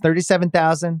 numbers: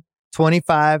 37,000,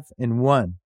 25, and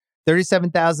 1.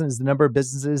 37,000 is the number of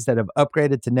businesses that have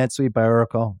upgraded to NetSuite by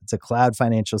Oracle. It's a cloud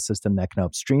financial system that can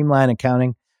help streamline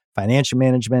accounting, financial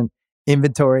management,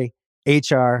 inventory,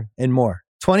 HR, and more.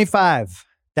 25,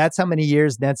 that's how many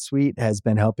years NetSuite has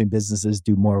been helping businesses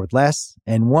do more with less.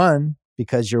 And 1,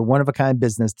 because your one-of-a-kind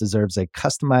business deserves a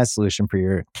customized solution for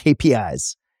your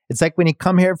KPIs. It's like when you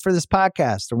come here for this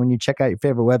podcast or when you check out your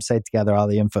favorite website to gather all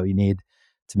the info you need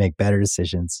to make better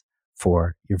decisions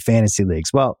for your fantasy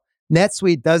leagues. Well,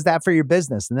 NetSuite does that for your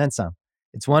business and then some.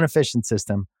 It's one efficient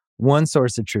system, one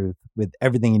source of truth with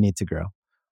everything you need to grow.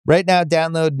 Right now,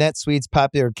 download NetSuite's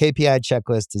popular KPI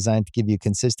checklist designed to give you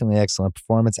consistently excellent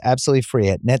performance absolutely free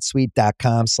at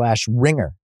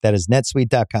netsuite.com/ringer. That is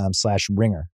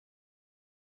netsuite.com/ringer.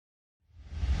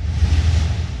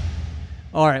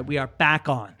 All right, we are back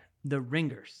on the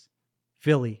Ringers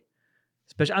Philly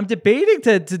special. I'm debating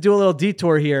to do a little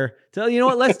detour here. So you know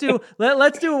what? Let's do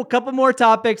let's do a couple more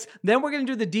topics. Then we're gonna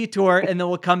do the detour, and then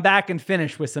we'll come back and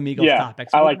finish with some Eagles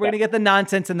topics. We're gonna get the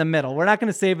nonsense in the middle. We're not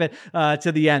gonna save it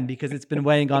to the end because it's been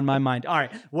weighing on my mind. All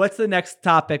right, what's the next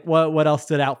topic? What else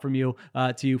stood out from you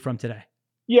to you from today?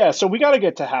 Yeah, so we got to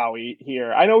get to Howie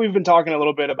here. I know we've been talking a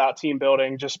little bit about team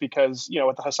building just because,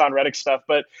 with the Hassan Reddick stuff,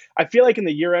 but I feel like in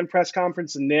the year-end press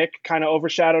conference, Nick kind of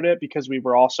overshadowed it because we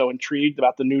were all so intrigued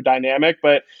about the new dynamic.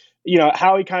 But,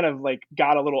 Howie kind of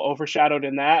got a little overshadowed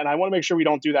in that. And I want to make sure we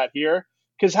don't do that here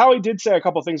because Howie did say a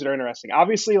couple things that are interesting.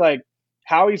 Obviously,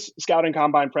 Howie's scouting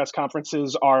combine press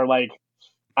conferences are they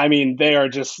are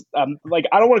just I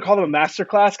don't want to call them a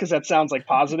masterclass because that sounds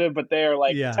positive, but they are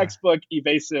textbook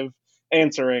evasive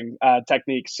answering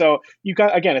techniques. So you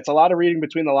got, again, it's a lot of reading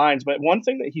between the lines, but one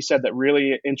thing that he said that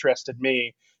really interested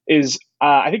me is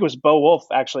I think it was Bo Wolf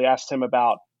actually asked him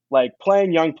about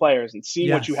playing young players and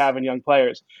seeing what you have in young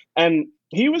players. And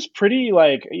he was pretty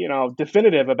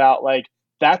definitive about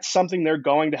that's something they're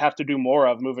going to have to do more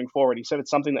of moving forward. He said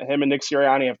it's something that him and Nick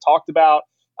Sirianni have talked about.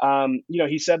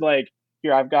 He said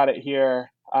here, I've got it here.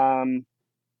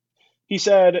 He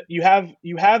said you have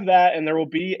that and there will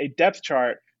be a depth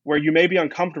chart where you may be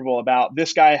uncomfortable about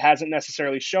this guy hasn't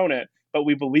necessarily shown it, but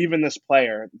we believe in this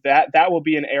player. That will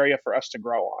be an area for us to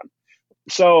grow on.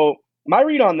 So my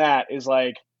read on that is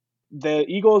the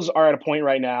Eagles are at a point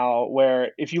right now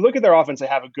where if you look at their offense, they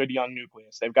have a good young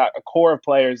nucleus. They've got a core of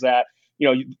players that,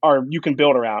 you can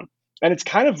build around. And it's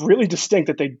kind of really distinct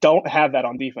that they don't have that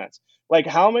on defense.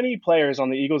 How many players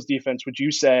on the Eagles defense would you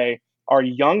say are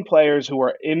young players who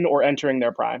are in or entering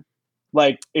their prime?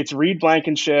 It's Reed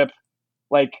Blankenship,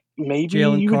 maybe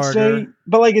Jalen you would Carter. say,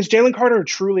 but is Jalen Carter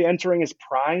truly entering his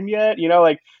prime yet?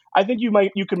 I think you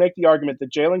could make the argument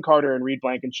that Jalen Carter and Reed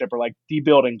Blankenship are the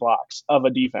building blocks of a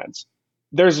defense.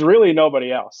 There's really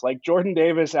nobody else. Jordan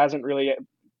Davis hasn't really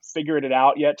figured it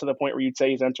out yet to the point where you'd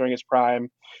say he's entering his prime.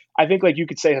 I think you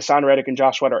could say Hassan Reddick and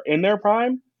Josh Sweat are in their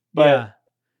prime, but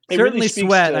certainly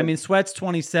Sweat. Sweat's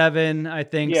 27, I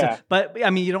think. Yeah. So, but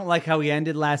you don't like how he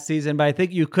ended last season, but I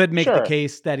think you could make the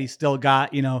case that he's still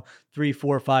got, 3,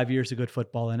 4, 5 years of good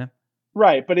football in him.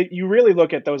 Right. But you really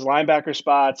look at those linebacker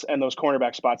spots and those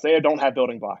cornerback spots, they don't have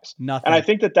building blocks. Nothing. And I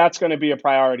think that's going to be a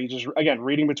priority. Just, again,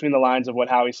 reading between the lines of what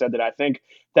Howie said, that I think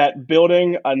that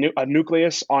building a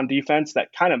nucleus on defense that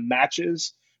kind of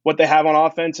matches what they have on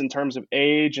offense in terms of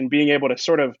age and being able to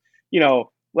sort of,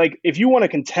 if you want to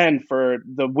contend for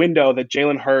the window that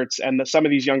Jalen Hurts and some of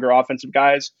these younger offensive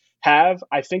guys have,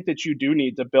 I think that you do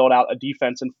need to build out a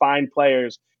defense and find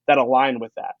players that align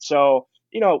with that. So,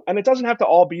 and it doesn't have to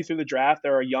all be through the draft.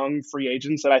 There are young free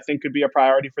agents that I think could be a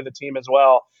priority for the team as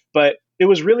well. But it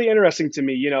was really interesting to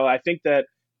me. I think that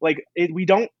we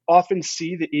don't often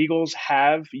see the Eagles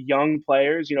have young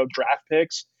players, draft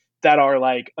picks that are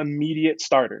immediate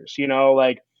starters.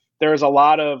 There's a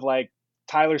lot of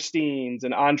Tyler Steens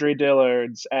and Andre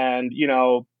Dillards, and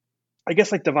I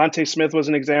guess like Devontae Smith was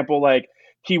an example. Like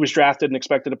he was drafted and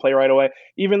expected to play right away.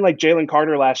 Even like Jalen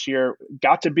Carter last year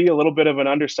got to be a little bit of an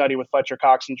understudy with Fletcher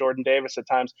Cox and Jordan Davis at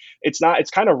times. It's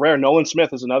kind of rare. Nolan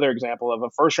Smith is another example of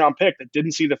a first round pick that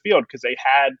didn't see the field because they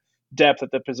had depth at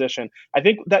the position. I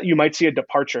think that you might see a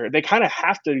departure. They kind of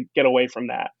have to get away from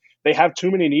that. They have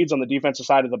too many needs on the defensive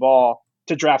side of the ball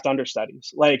to draft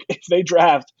understudies. Like if they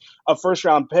draft a first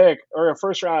round pick or a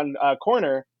first round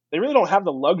corner, they really don't have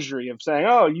the luxury of saying,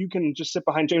 oh, you can just sit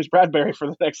behind James Bradbury for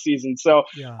the next season. So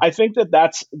Yeah. I think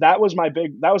that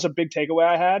was a big takeaway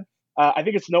I had. I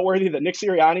think it's noteworthy that Nick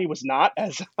Sirianni was not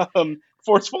as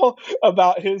forceful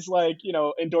about his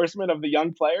endorsement of the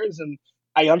young players. And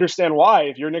I understand why.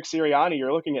 If you're Nick Sirianni,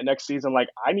 you're looking at next season like,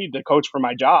 I need to coach for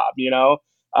my job,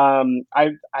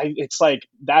 it's like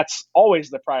that's always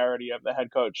the priority of the head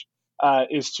coach,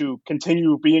 is to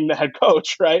continue being the head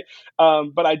coach, right?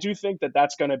 But I do think that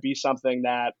that's going to be something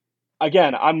that,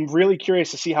 again, I'm really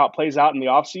curious to see how it plays out in the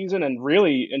offseason and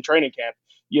really in training camp.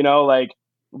 Like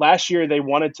last year they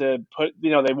wanted to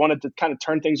kind of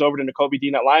turn things over to Nakobe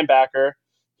Dean at linebacker.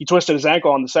 He twisted his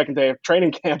ankle on the second day of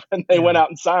training camp, and they went out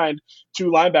and signed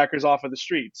 2 linebackers off of the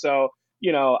street. So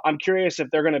I'm curious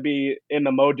if they're going to be in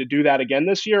the mode to do that again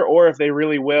this year, or if they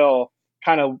really will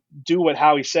kind of do what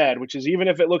Howie said, which is even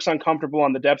if it looks uncomfortable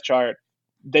on the depth chart,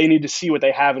 they need to see what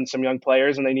they have in some young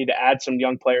players, and they need to add some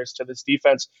young players to this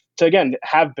defense to, again,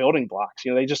 have building blocks.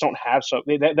 They just don't have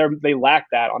they lack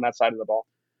that on that side of the ball.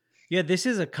 Yeah, this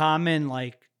is a common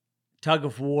tug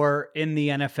of war in the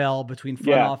NFL between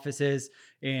front offices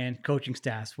and coaching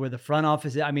staffs, where the front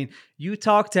office, you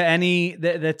talk to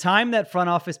the time that front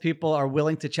office people are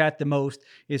willing to chat the most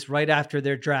is right after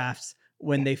their drafts,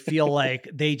 when they feel like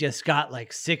they just got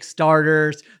 6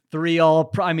 starters, 3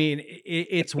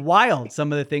 it's wild.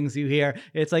 Some of the things you hear,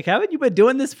 it's like, haven't you been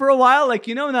doing this for a while?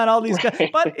 Not all these guys,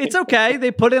 but it's okay.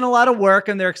 They put in a lot of work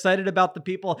and they're excited about the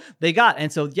people they got.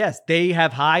 And so, yes, they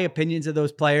have high opinions of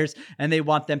those players and they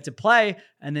want them to play.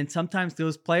 And then sometimes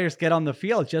those players get on the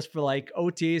field just for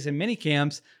OTs and mini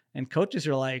camps, and coaches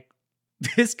are like,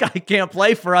 this guy can't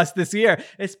play for us this year,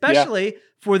 especially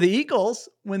for the Eagles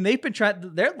when they've been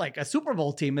trying. They're like a Super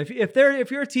Bowl team.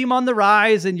 If you're a team on the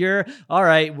rise and you're all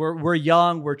right, we're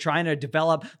young, we're trying to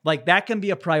develop. That can be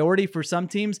a priority for some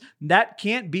teams. That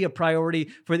can't be a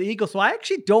priority for the Eagles. So I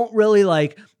actually don't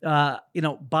really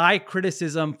buy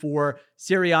criticism for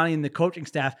Sirianni and the coaching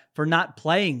staff for not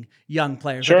playing young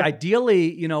players. Sure.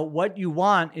 Ideally, what you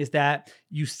want is that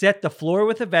you set the floor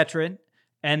with a veteran,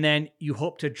 and then you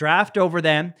hope to draft over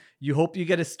them. You hope you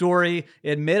get a story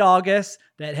in mid-August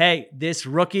that, hey, this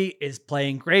rookie is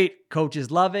playing great.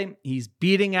 Coaches love him. He's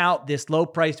beating out this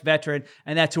low-priced veteran,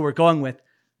 and that's who we're going with.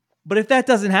 But if that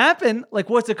doesn't happen,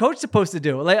 what's a coach supposed to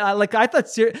do? I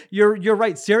thought you're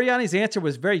right. Sirianni's answer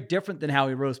was very different than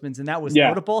Howie Roseman's, and that was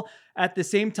notable. At the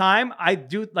same time, I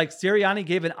do Sirianni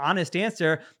gave an honest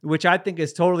answer, which I think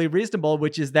is totally reasonable,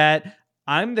 which is that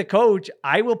I'm the coach.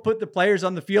 I will put the players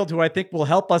on the field who I think will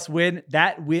help us win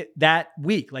that week.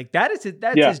 That's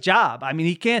his job.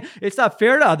 He can't, it's not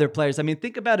fair to other players.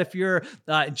 Think about if you're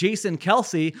Jason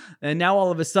Kelce and now all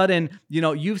of a sudden,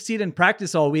 you've seen in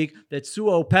practice all week that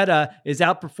Sua Opeta is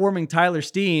outperforming Tyler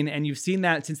Steen. And you've seen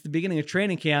that since the beginning of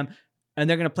training camp, and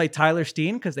they're going to play Tyler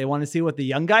Steen because they want to see what the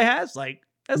young guy has. No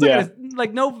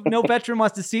veteran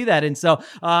wants to see that. And so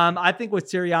I think what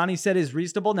Sirianni said is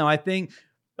reasonable. Now I think,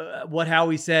 what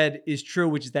Howie said is true,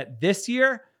 which is that this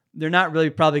year they're not really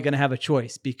probably going to have a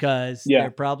choice because they're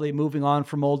probably moving on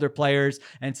from older players,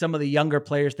 and some of the younger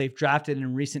players they've drafted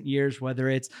in recent years, whether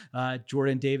it's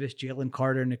Jordan Davis, Jalen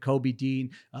Carter, Nakobe Dean,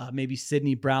 maybe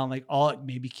Sidney Brown,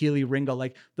 maybe Keely Ringo,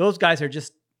 those guys are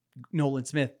just Nolan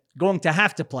Smith going to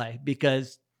have to play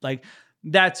because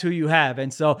that's who you have.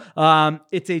 And so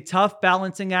it's a tough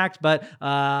balancing act, but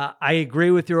I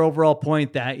agree with your overall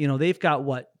point that, they've got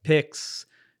picks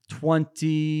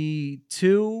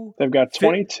 22. They've got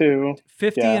 22,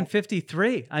 50 and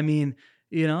 53.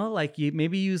 You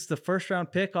maybe use the first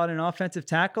round pick on an offensive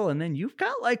tackle, and then you've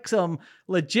got some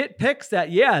legit picks that,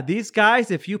 these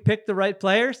guys, if you pick the right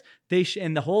players,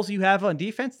 and the holes you have on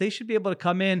defense, they should be able to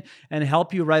come in and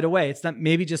help you right away. It's not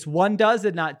maybe just one does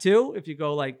it, not two. If you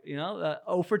go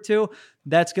 0 for 2,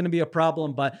 that's going to be a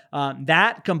problem. But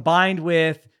that combined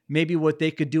with maybe what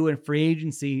they could do in free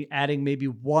agency, adding maybe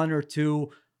 1 or 2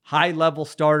 high-level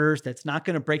starters that's not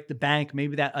going to break the bank,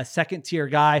 maybe that a second-tier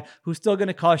guy who's still going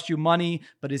to cost you money,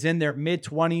 but is in their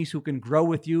mid-20s, who can grow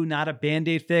with you, not a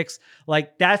Band-Aid fix.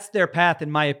 That's their path,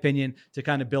 in my opinion, to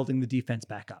kind of building the defense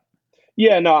back up.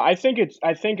 Yeah, no, I think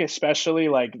especially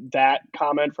that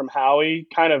comment from Howie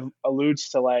kind of alludes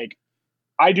to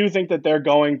I do think that they're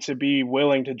going to be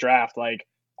willing to draft. Like,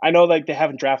 I know like they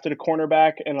haven't drafted a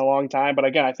cornerback in a long time, but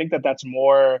again, I think that that's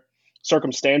more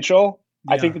circumstantial.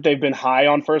 I think that they've been high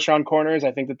on first round corners.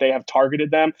 I think that they have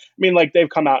targeted them. I mean, like they've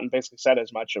come out and basically said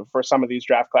as much for some of these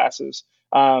draft classes,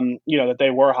 that they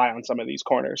were high on some of these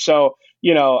corners. So,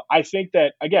 I think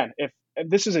that again, if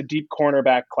this is a deep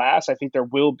cornerback class, I think there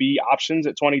will be options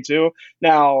at 22.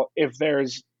 Now, if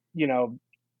there's,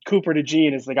 Cooper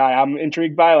DeJean is the guy I'm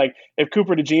intrigued by. Like if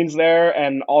Cooper DeJean's there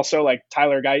and also like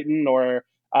Tyler Guyton or,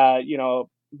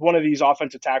 one of these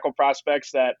offensive tackle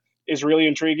prospects that is really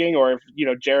intriguing, or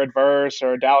if, Jared Verse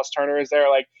or Dallas Turner is there,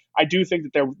 like I do think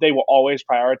that they will always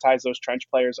prioritize those trench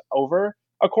players over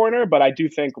a corner. But I do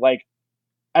think like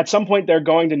at some point they're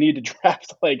going to need to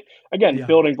draft, like, again,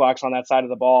 building blocks on that side of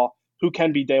the ball who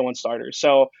can be day one starters.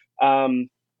 So,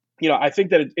 I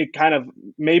think that it kind of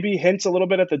maybe hints a little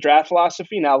bit at the draft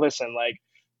philosophy. Now, listen, like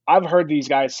I've heard these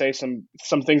guys say some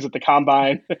things at the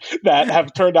combine that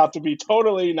have turned out to be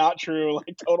totally not true,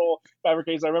 like total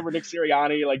fabrications. I remember Nick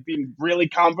Sirianni like being really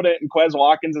confident in Quez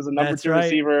Watkins as a number two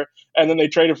receiver, and then they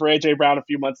traded for AJ Brown a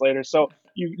few months later. So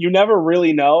you never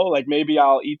really know. Like maybe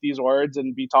I'll eat these words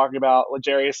and be talking about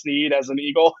L'Jarius Sneed as an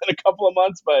Eagle in a couple of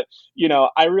months, but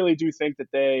I really do think that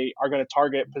they are going to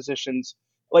target positions.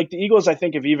 Like the Eagles, I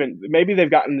think maybe they've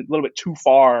gotten a little bit too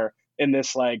far in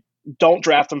this, like, don't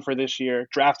draft them for this year,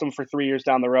 draft them for 3 years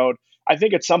down the road. I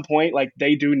think at some point, like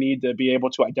they do need to be able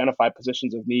to identify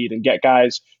positions of need and get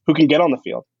guys who can get on the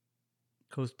field.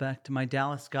 Goes back to my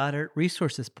Dallas Goedert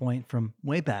resources point from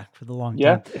way back for the long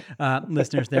time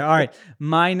listeners there. All right.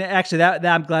 Mine, actually, that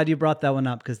I'm glad you brought that one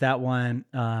up because that one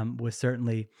was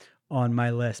certainly on my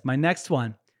list. My next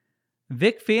one,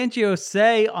 Vic Fangio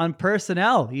say on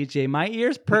personnel, EJ, my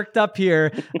ears perked up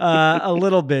here a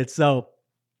little bit. So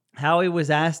Howie was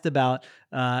asked about,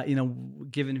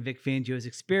 given Vic Fangio's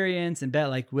experience and bet,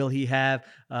 like, will he have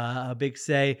a big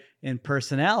say in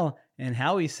personnel? And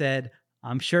Howie said,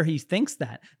 I'm sure he thinks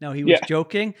that. Now, he was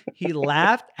joking. He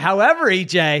laughed. However,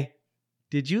 EJ,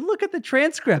 did you look at the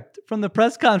transcript from the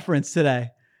press conference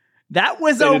today? That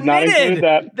was omitted.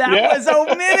 That was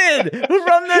omitted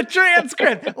from the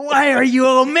transcript. Why are you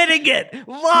omitting it?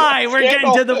 Why? We're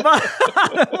getting to the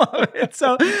bottom of it.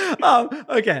 So,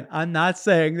 again, I'm not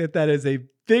saying that is a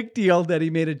big deal that he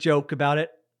made a joke about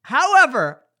it.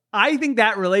 However, I think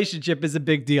that relationship is a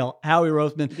big deal, Howie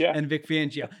Roseman and Vic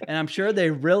Fangio. And I'm sure they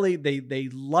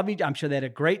love each other. I'm sure they had a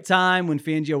great time when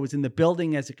Fangio was in the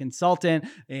building as a consultant,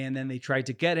 and then they tried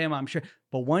to get him, I'm sure.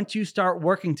 But once you start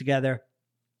working together,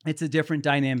 it's a different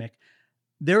dynamic.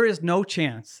 There is no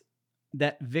chance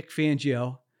that Vic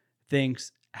Fangio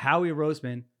thinks Howie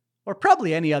Roseman, or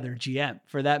probably any other GM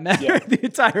for that matter, the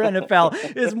entire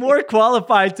NFL, is more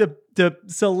qualified to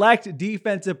select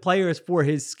defensive players for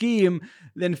his scheme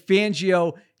than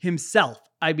Fangio himself.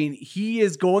 I mean, he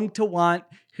is going to want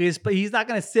he's not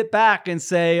going to sit back and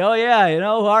say, oh yeah,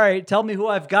 all right, tell me who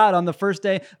I've got on the first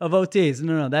day of OTs.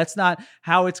 No, that's not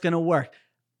how it's going to work.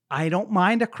 I don't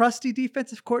mind a crusty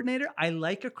defensive coordinator. I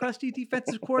like a crusty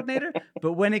defensive coordinator,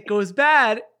 but when it goes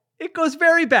bad, it goes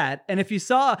very bad. And if you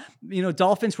saw,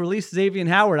 Dolphins released Xavier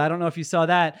Howard, I don't know if you saw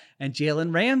that, and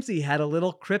Jalen Ramsey had a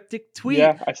little cryptic tweet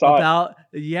I saw about,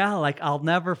 like, I'll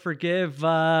never forgive,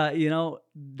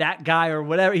 that guy or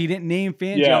whatever. He didn't name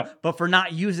Fangio, but for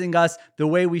not using us the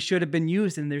way we should have been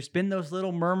used. And there's been those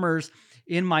little murmurs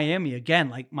in Miami. Again,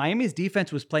 like Miami's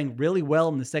defense was playing really well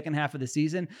in the second half of the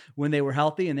season when they were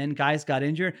healthy, and then guys got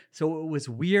injured. So it was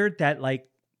weird that like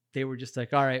they were just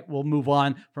like, all right, we'll move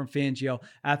on from Fangio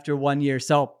after 1 year.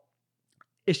 So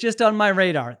it's just on my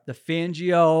radar. The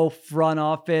Fangio front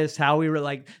office, how we were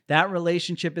like, that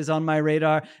relationship is on my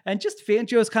radar, and just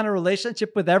Fangio's kind of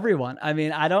relationship with everyone. I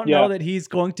mean, I don't know that he's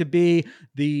going to be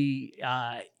the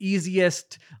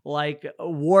easiest, like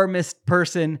warmest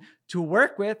person to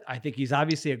work with. I think he's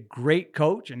obviously a great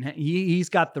coach, and he's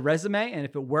got the resume, and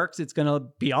if it works, it's going to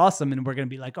be awesome. And we're going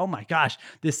to be like, oh my gosh,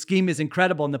 this scheme is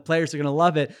incredible, and the players are going to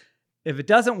love it. If it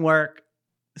doesn't work,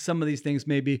 some of these things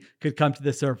maybe could come to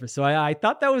the surface. So I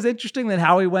thought that was interesting that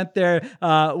Howie went there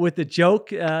with the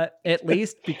joke, at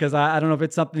least, because I don't know if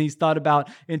it's something he's thought about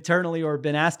internally or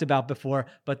been asked about before,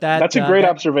 but that's a great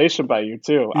observation by you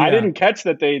too. I didn't catch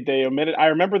that they omitted. I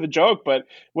remember the joke, but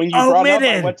when you brought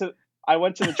it up, I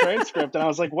went to the transcript and I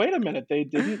was like, wait a minute, they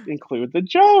didn't include the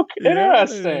joke.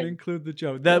 Interesting. They didn't include the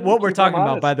joke. What we're talking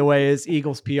about, by the way, is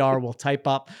Eagles PR will type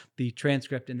up the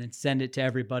transcript and then send it to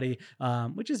everybody,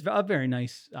 which is a very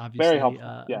nice, obviously, very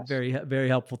helpful. very, very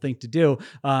helpful thing to do.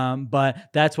 But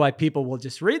that's why people will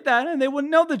just read that and they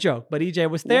wouldn't know the joke. But EJ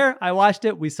was there. I watched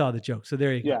it. We saw the joke. So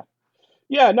there you go.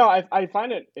 Yeah. No, I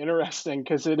find it interesting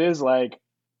because it is like,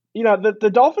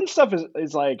 the Dolphin stuff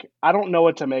is like, I don't know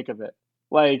what to make of it.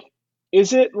 Like,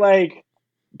 is it like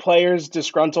players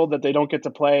disgruntled that they don't get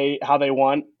to play how they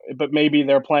want, but maybe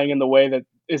they're playing in the way that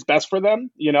is best for them,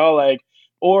 like,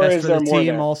 or Best is for there the more team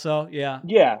there? also. Yeah.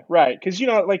 Yeah, right. Because,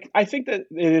 like, I think that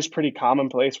it is pretty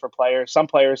commonplace for some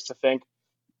players to think,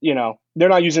 they're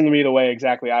not using me the way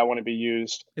exactly I want to be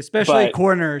used. Especially But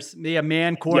corners,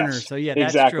 man corners. yes, So yeah,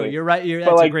 that's true. exactly. You're right. But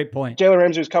That's a like great point. Jalen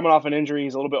Ramsey was coming off an injury.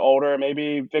 He's a little bit older.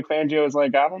 Maybe Vic Fangio is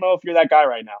like, I don't know if you're that guy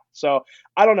right now. So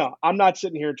I don't know. I'm not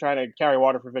sitting here trying to carry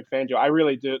water for Vic Fangio. I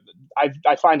really do.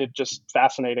 I find it just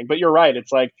fascinating. But you're right.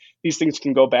 It's like these things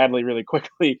can go badly really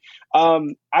quickly.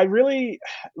 I really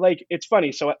like. It's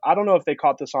funny. So I don't know if they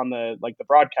caught this on the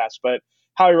broadcast, but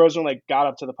Howie Roseman got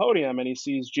up to the podium and he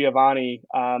sees Giovanni.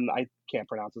 I can't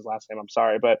pronounce his last name. I'm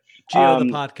sorry, but Gio the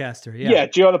podcaster. yeah,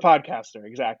 Gio the podcaster,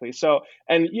 exactly. So,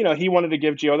 and he wanted to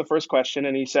give Gio the first question,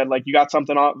 and he said, like, you got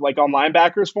something on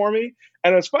linebackers for me?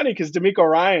 And it's funny because D'Amico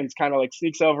Ryans kind of like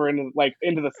sneaks over into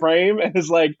the frame and is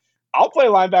like, I'll play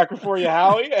linebacker for you,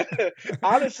 Howie.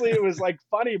 Honestly, it was like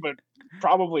funny, but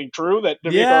probably true that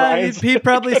D'Amico Ryans he'd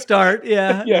probably start.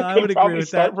 Yeah, yeah, no, I would agree probably with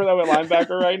start that. for them at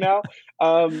linebacker right now.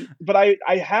 But I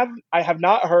have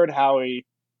not heard Howie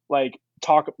like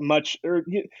talk much. Or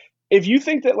if you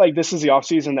think that like this is the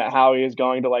offseason that Howie is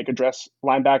going to like address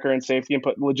linebacker and safety and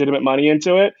put legitimate money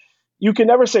into it, you can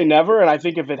never say never. And I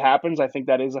think if it happens, I think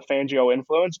that is a Fangio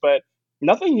influence. But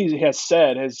nothing he has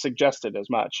said has suggested as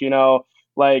much.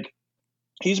 Like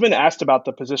he's been asked about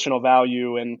the positional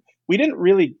value, and we didn't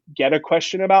really get a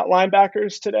question about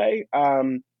linebackers today.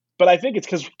 But I think it's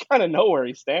because we kind of know where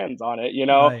he stands on it,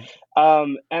 Right.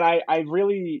 And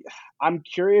I'm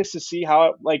curious to see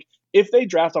how if they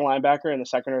draft a linebacker in the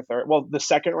second or third, well, the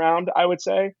second round, I would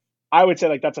say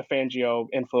like that's a Fangio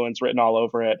influence written all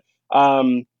over it.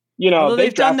 Although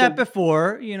they've done that drafted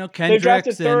before, they've Kendricks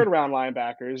drafted and third round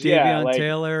linebackers, Davion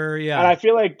Taylor. and Yeah. I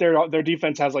feel like their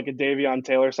defense has like a Davion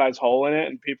Taylor size hole in it,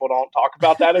 and people don't talk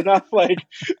about that enough. Like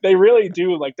they really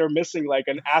do. Like they're missing like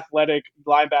an athletic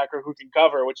linebacker who can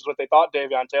cover, which is what they thought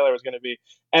Davion Taylor was going to be.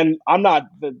 And I'm not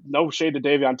no shade to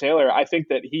Davion Taylor. I think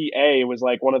that he was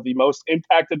like one of the most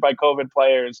impacted by COVID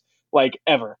players like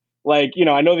ever. Like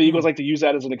I know the Eagles like to use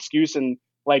that as an excuse, and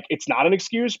like it's not an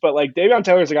excuse, but like Davion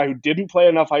Taylor is a guy who didn't play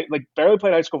enough, barely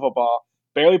played high school football,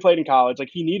 barely played in college. Like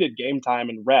he needed game time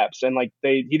and reps, and like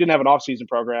he didn't have an off-season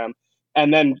program,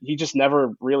 and then he just never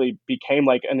really became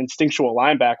like an instinctual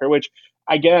linebacker. Which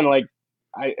again, like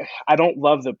I don't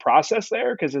love the process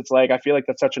there because it's like I feel like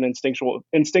that's such an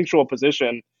instinctual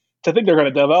position to think they're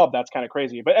going to develop. That's kind of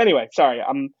crazy. But anyway, sorry,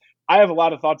 I have a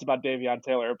lot of thoughts about Davion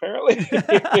Taylor apparently.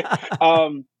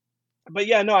 But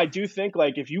yeah, no, I do think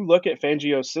like if you look at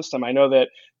Fangio's system, I know that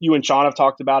you and Sean have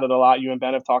talked about it a lot. You and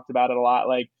Ben have talked about it a lot.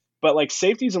 But like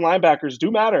safeties and linebackers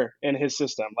do matter in his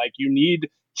system. Like you need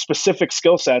specific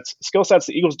skill sets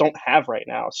the Eagles don't have right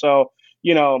now. So,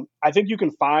 I think you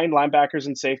can find linebackers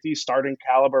and safeties, starting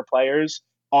caliber players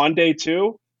on day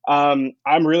two. I'm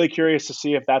really curious to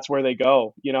see if that's where they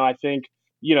go. I think,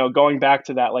 going back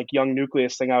to that like young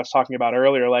nucleus thing I was talking about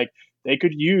earlier, like they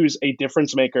could use a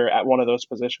difference maker at one of those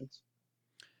positions.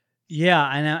 Yeah,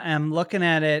 and I'm looking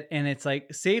at it, and it's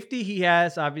like safety. He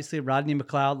has obviously Rodney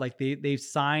McLeod. Like they've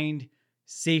signed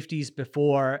safeties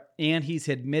before, and he's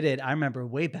admitted. I remember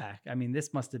way back. I mean,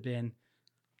 this must have been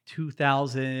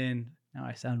 2000. Now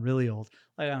I sound really old.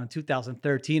 Like I don't know,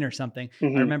 2013 or something.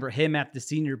 Mm-hmm. I remember him at the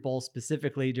Senior Bowl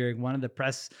specifically during one of the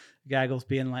press gaggles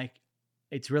being like,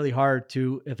 "It's really hard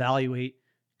to evaluate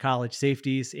college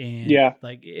safeties," and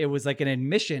like it was like an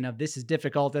admission of this is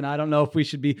difficult, and I don't know if we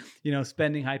should be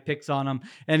spending high picks on them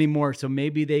anymore. So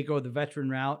maybe they go the veteran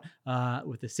route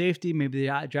with the safety. Maybe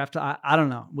they draft. I don't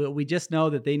know. We just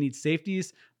know that they need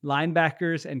safeties,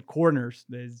 linebackers, and corners.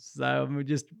 There's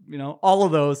just all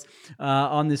of those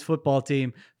on this football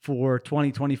team for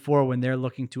 2024 when they're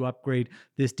looking to upgrade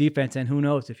this defense. And who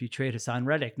knows, if you trade Hassan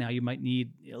Reddick now, you might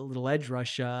need a little edge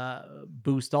rush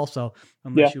boost also,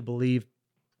 unless you believe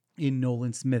in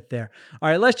Nolan Smith there. All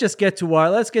right, let's get to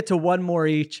one more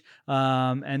each,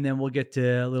 and then we'll get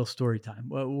to a little story time.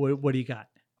 What do you got?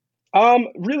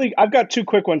 Really, I've got two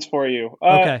quick ones for you.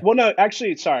 Okay. Well, no,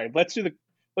 actually, sorry. Let's do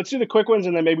the quick ones,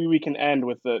 and then maybe we can end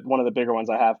with one of the bigger ones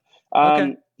I have.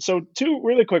 Okay. So two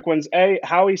really quick ones.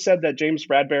 Howie said that James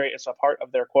Bradberry is a part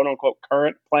of their quote unquote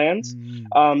current plans.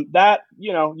 That,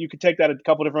 you could take that a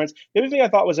couple different ways. The other thing I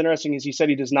thought was interesting is he said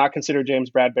he does not consider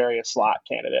James Bradberry a slot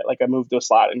candidate, like a move to a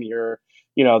slot in your,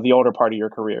 the older part of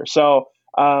your career. So,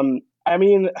 I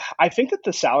mean, I think that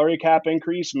the salary cap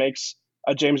increase makes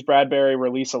a James Bradbury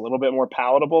release a little bit more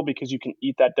palatable because you can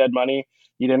eat that dead money.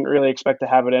 You didn't really expect to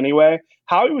have it anyway.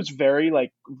 Howie was very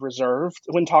like reserved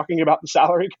when talking about the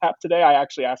salary cap today. I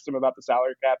actually asked him about the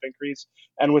salary cap increase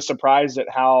and was surprised at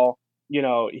how,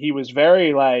 he was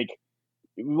very like,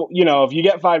 if you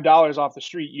get $5 off the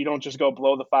street, you don't just go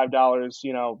blow the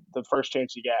 $5, the first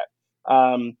chance you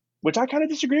get. Which I kind of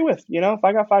disagree with. If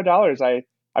I got $5,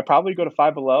 I probably go to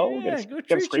Five Below, Yeah, get go a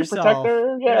treat screen yourself.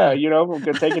 protector. Yeah. We'll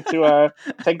go take it to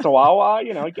Wawa.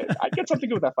 I get something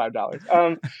good with that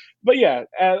 $5. But yeah,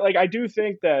 like I do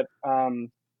think that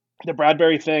the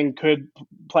Bradbury thing could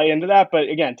play into that. But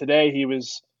again, today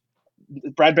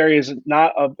Bradbury is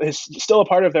still a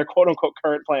part of their quote unquote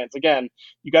current plans. Again,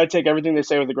 you got to take everything they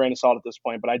say with a grain of salt at this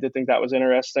point, but I did think that was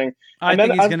interesting. I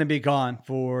think he's going to be gone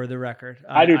for the record.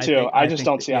 I do too. I just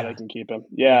don't see how they can keep him.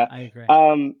 Yeah. I agree.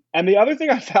 And the other thing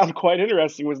I found quite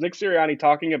interesting was Nick Sirianni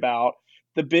talking about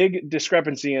the big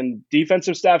discrepancy in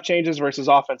defensive staff changes versus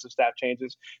offensive staff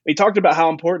changes. He talked about how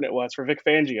important it was for Vic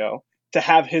Fangio to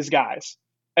have his guys.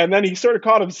 And then he sort of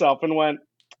caught himself and went,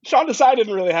 Sean Desai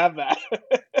didn't really have that.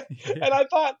 And I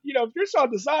thought, if you're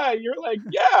Sean Desai, you're like,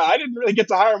 yeah, I didn't really get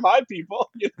to hire my people,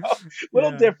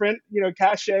 little different,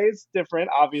 cachet is different,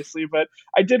 obviously. But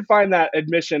I did find that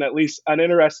admission, at least an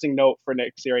interesting note for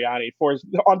Nick Sirianni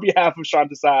on behalf of Sean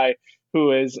Desai,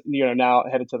 who is, now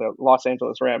headed to the Los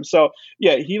Angeles Rams. So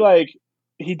yeah, he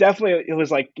definitely, it was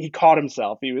like, he caught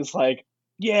himself. He was like,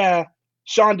 yeah,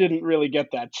 Sean didn't really get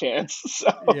that chance.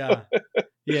 So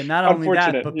Yeah, not only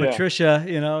that, but Patricia,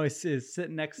 is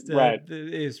sitting next to,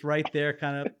 is right there,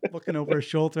 kind of looking over her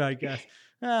shoulder, I guess.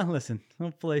 Listen,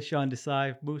 hopefully Sean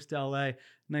Desai moves to LA.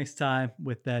 Nice time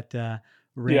with that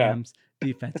Rams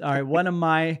defense. All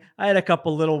right, I had a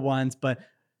couple little ones, but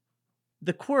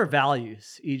the core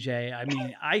values, EJ, I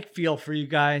mean, I feel for you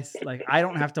guys. Like, I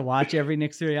don't have to watch every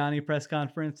Nick Sirianni press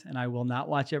conference, and I will not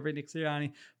watch every Nick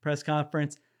Sirianni press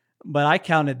conference. But I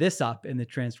counted this up in the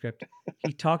transcript.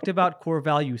 He talked about core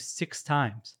values 6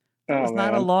 times. That was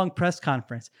not a long press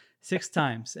conference. 6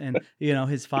 times. And,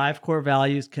 his 5 core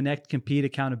values: connect, compete,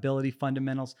 accountability,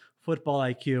 fundamentals, football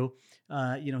IQ.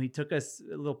 He took us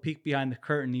a little peek behind the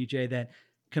curtain, EJ, that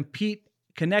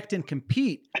connect and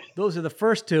compete. Those are the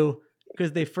first 2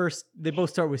 because they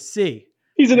both start with C.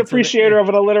 He's an appreciator of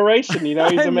an alliteration. He's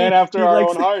a man after our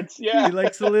own hearts. Yeah. He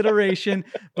likes alliteration,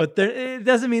 but it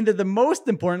doesn't mean they're the most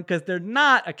important because they're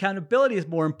not. Accountability is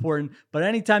more important. But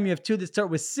anytime you have 2 that start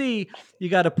with C, you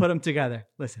got to put them together.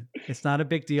 Listen, it's not a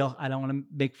big deal. I don't want to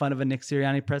make fun of a Nick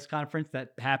Sirianni press conference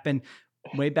that happened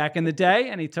way back in the day,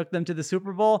 and he took them to the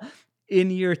Super Bowl in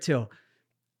year 2.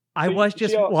 I've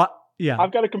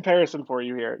got a comparison for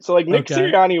you here. So like Nick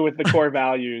Sirianni with the core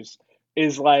values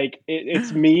is like,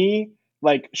 it's me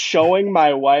like showing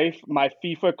my wife my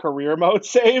FIFA career mode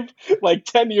save like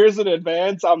 10 years in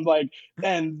advance. I'm like,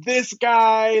 and this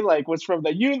guy like was from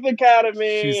the youth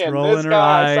academy. She's and rolling this her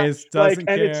guy, eyes, doesn't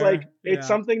care. And it's like, it's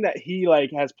something that he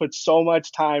like has put so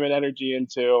much time and energy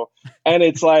into. And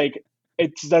it's like,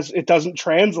 it doesn't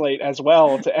translate as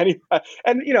well to anybody.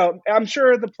 And, I'm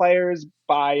sure the players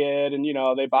buy it and,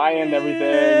 they buy in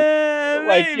everything.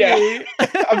 Like,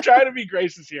 I'm trying to be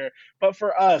gracious here, but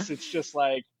for us, it's just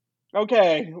like,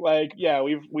 okay, like, yeah,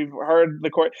 we've heard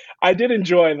the court. I did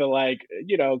enjoy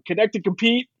the connect and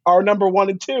compete are number 1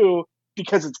 and 2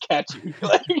 because it's catchy,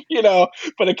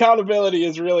 but accountability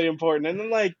is really important. And then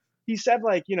like he said,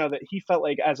 like, that he felt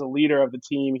like as a leader of the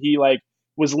team, he like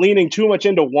was leaning too much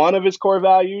into one of his core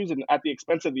values and at the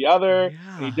expense of the other.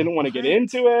 And he didn't want to get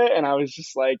into it. And I was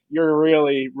just like, you're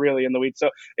really, really in the weeds. So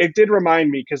it did remind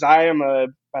me, because I am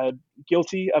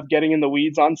guilty of getting in the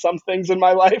weeds on some things in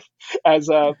my life, as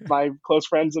my close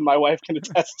friends and my wife can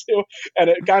attest to. And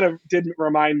it kind of did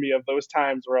remind me of those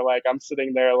times where like I'm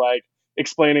sitting there like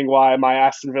explaining why my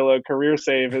Aston Villa career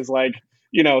save is like,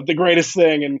 the greatest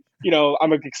thing. And, I'm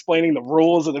like explaining the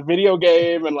rules of the video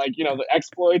game and like, the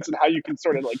exploits and how you can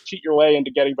sort of like cheat your way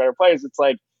into getting better players. It's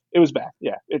like, it was bad.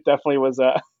 Yeah, it definitely was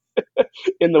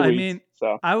in the weeds. I mean,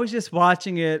 so I was just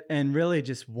watching it and really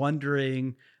just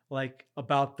wondering like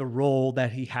about the role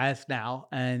that he has now.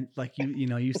 And like,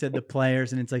 you said the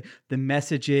players, and it's like the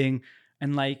messaging,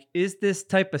 and like, is this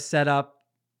type of setup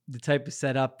the type of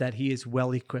setup that he is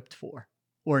well equipped for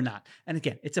or not? And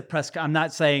again, it's a press. I'm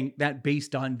not saying that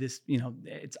based on this,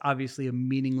 it's obviously a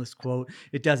meaningless quote.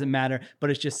 It doesn't matter, but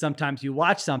it's just sometimes you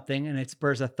watch something and it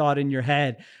spurs a thought in your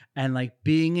head, and like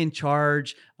being in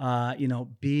charge,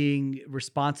 being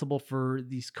responsible for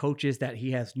these coaches that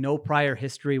he has no prior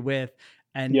history with.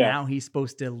 And now he's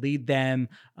supposed to lead them,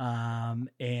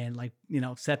 and like,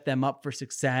 set them up for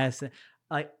success.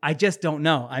 I just don't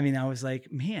know. I mean, I was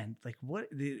like, man, like what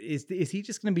is he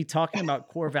just going to be talking about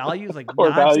core values? Like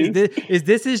Core values. Is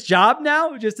this his job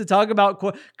now just to talk about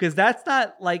core? Cause that's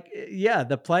not like, yeah,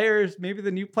 the players, maybe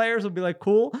the new players will be like,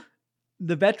 cool.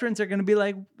 The veterans are going to be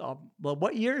like, oh, well,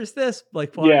 what year is this?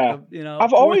 Like, Yeah. you know,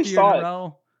 I've always thought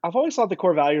row. the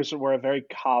core values were a very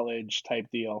college type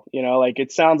deal. You know, like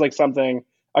it sounds like something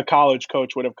a college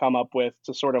coach would have come up with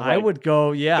to sort of. I would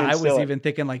go, yeah. I was it. even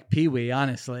thinking like Pee Wee,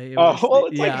 honestly.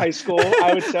 It's like high school.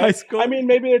 I would say. High school. I mean,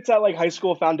 maybe it's at like high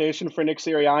school foundation for Nick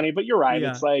Sirianni, but you're right.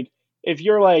 Yeah. It's like if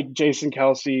you're like Jason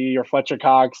Kelsey or Fletcher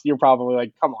Cox, you're probably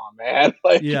like, come on, man,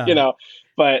 like you know.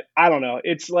 But I don't know.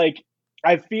 It's like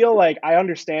I feel like I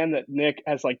understand that Nick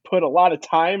has like put a lot of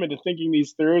time into thinking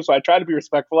these through, so I try to be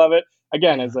respectful of it.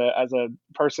 Again, as a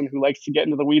person who likes to get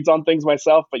into the weeds on things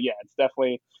myself, but yeah, it's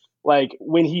definitely. Like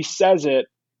when he says it,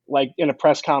 like in a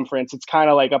press conference, it's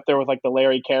kind of like up there with like the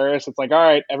Larry Karras. It's like, all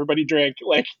right, everybody drink,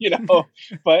 like, you know,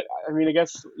 but I mean, I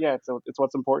guess, yeah, it's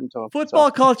what's important to him. Football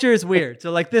culture is weird.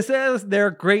 So like they're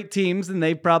great teams and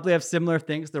they probably have similar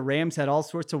things. The Rams had all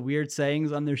sorts of weird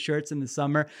sayings on their shirts in the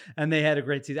summer and they had a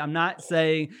great season. I'm not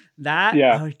saying that.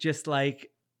 Yeah. I was just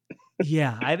like,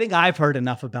 yeah, I think I've heard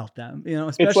enough about them, you know,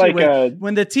 especially like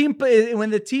when the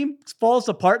team falls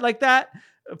apart like that.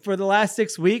 For the last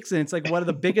 6 weeks, and it's like one of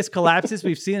the biggest collapses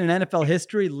we've seen in NFL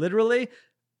history, literally,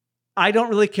 I don't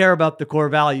really care about the core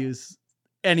values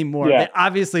anymore. Yeah. They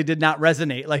obviously did not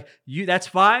resonate. Like that's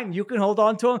fine. You can hold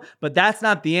on to them, but that's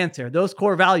not the answer. Those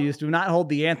core values do not hold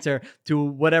the answer to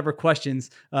whatever questions,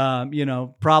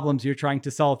 problems you're trying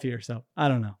to solve here. So I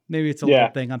don't know. Maybe it's a little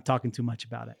thing. I'm talking too much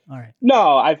about it. All right.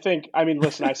 No, I mean,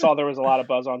 listen, I saw there was a lot of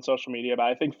buzz on social media, but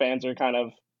I think fans are kind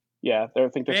of, I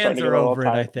think they're starting to get over it.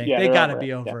 tired. I think they got to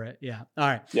be over it. Yeah. All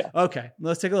right. Yeah. Okay.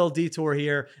 Let's take a little detour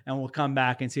here, and we'll come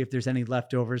back and see if there's any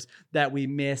leftovers that we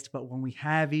missed. But when we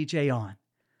have EJ on,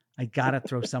 I gotta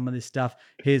throw some of this stuff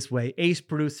his way. Ace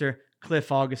producer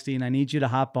Cliff Augustine, I need you to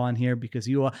hop on here because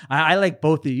I like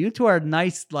both of you. You two are a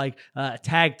nice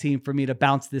tag team for me to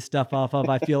bounce this stuff off of.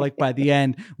 I feel like by the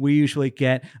end we usually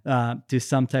get to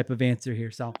some type of answer here.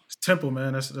 So it's Temple,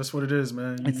 man. That's what it is,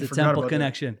 man. It's the Temple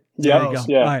connection. Yeah. There you go.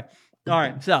 Yeah. All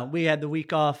right. So we had the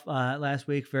week off last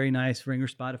week. Very nice. Ringer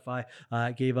Spotify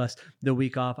gave us the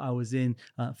week off. I was in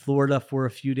Florida for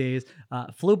a few days.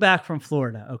 Flew back from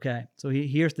Florida. Okay. So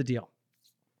here's the deal.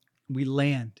 We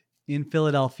land in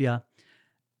Philadelphia.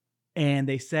 And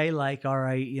they say like, all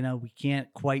right, we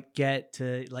can't quite get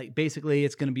to basically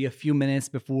it's going to be a few minutes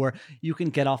before you can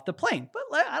get off the plane.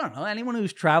 But I don't know, anyone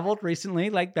who's traveled recently,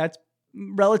 that's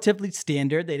relatively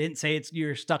standard. They didn't say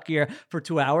you're stuck here for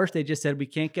 2 hours. They just said we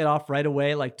can't get off right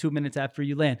away, 2 minutes after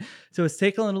you land. So it's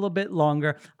taking a little bit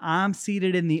longer. I'm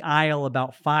seated in the aisle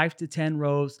about 5 to 10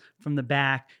 rows from the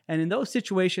back. And in those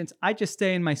situations, I just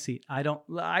stay in my seat.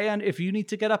 If you need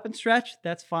to get up and stretch,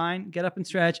 that's fine. Get up and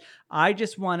stretch. I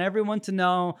just want everyone to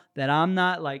know that I'm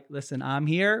not listen, I'm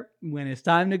here. When it's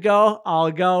time to go, I'll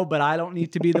go, but I don't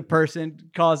need to be the person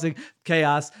causing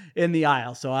chaos in the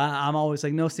aisle. So I'm always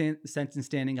no sense in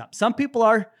standing up. Some people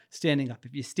are standing up.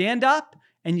 If you stand up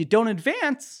and you don't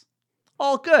advance,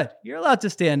 all good. You're allowed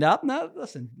to stand up. No,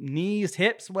 listen, knees,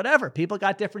 hips, whatever. People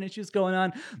got different issues going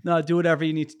on. No, do whatever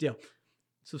you need to do.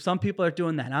 So some people are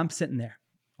doing that. I'm sitting there.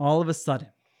 All of a sudden,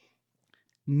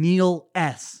 Neil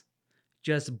S.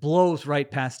 just blows right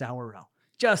past our row.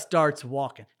 Just starts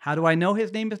walking. How do I know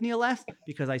his name is Neil S?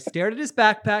 Because I stared at his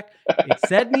backpack. It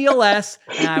said Neil S.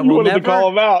 And I will never, call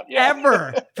him out.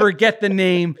 ever forget the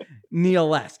name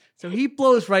Neil S. So he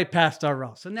blows right past our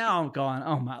row. So now I'm going,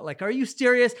 oh my, are you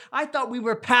serious? I thought we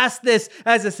were past this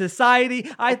as a society.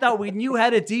 I thought we knew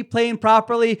how to deplane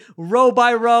properly, row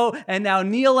by row. And now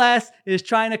Neil S. is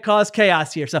trying to cause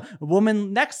chaos here. So a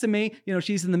woman next to me,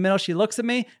 she's in the middle. She looks at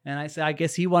me and I say, I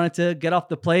guess he wanted to get off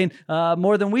the plane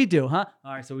more than we do, huh?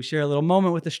 All right. So we share a little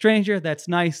moment with a stranger. That's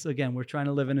nice. Again, we're trying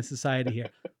to live in a society here.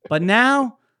 But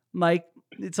now,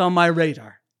 it's on my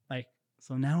radar.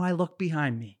 So now I look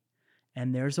behind me.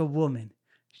 And there's a woman.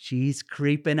 She's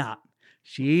creeping up.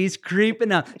 She's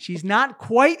not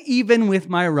quite even with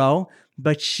my row,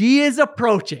 but she is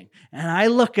approaching. And I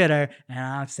look at her and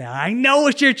I say, I know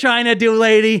what you're trying to do,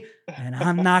 lady. And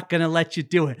I'm not going to let you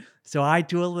do it. So I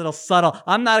do a little subtle.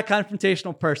 I'm not a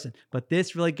confrontational person, but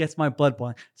this really gets my blood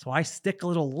boiling. So I stick a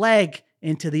little leg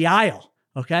into the aisle.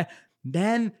 Okay.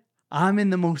 Then I'm in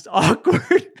the most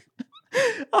awkward.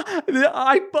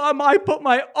 I put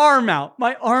my arm out.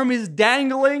 My arm is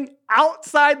dangling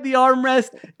outside the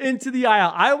armrest into the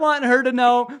aisle. I want her to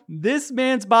know this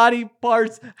man's body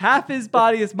parts, half his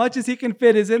body, as much as he can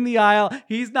fit, is in the aisle.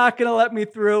 He's not going to let me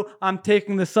through. I'm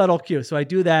taking the subtle cue. So I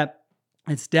do that.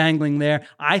 It's dangling there.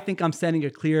 I think I'm sending a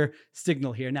clear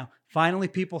signal here. Now, finally,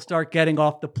 people start getting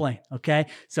off the plane. Okay.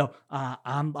 So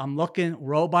I'm looking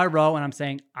row by row and I'm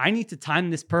saying, I need to time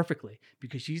this perfectly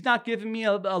because she's not giving me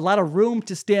a lot of room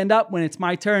to stand up when it's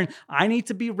my turn. I need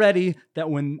to be ready that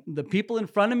when the people in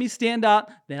front of me stand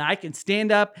up, then I can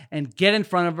stand up and get in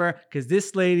front of her because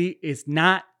this lady is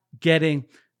not getting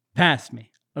past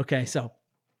me. Okay. So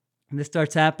when this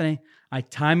starts happening, I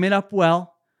time it up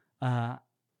well.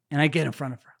 And I get in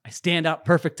front of her. I stand up,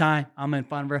 perfect time. I'm in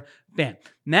front of her. Bam.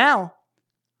 Now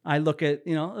I look at,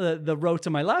 the row to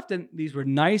my left, and these were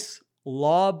nice,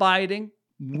 law-abiding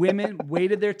women,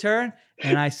 waited their turn.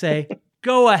 And I say,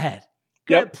 go ahead.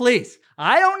 Good, please.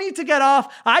 I don't need to get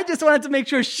off. I just wanted to make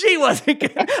sure she wasn't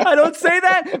getting. I don't say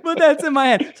that, but that's in my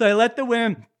head. So I let the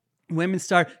women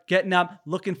start getting up,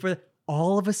 looking for.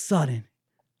 All of a sudden,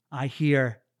 I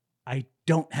hear, I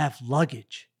don't have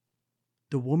luggage.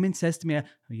 The woman says to me,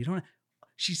 you don't.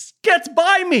 She gets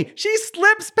by me. She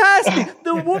slips past me.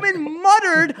 The woman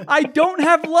muttered, I don't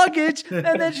have luggage.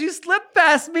 And then she slipped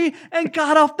past me and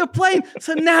got off the plane.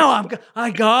 So now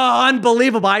I go,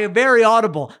 unbelievable. I am very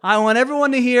audible. I want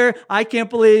everyone to hear. I can't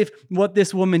believe what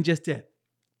this woman just did.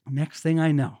 Next thing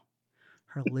I know,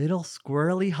 her little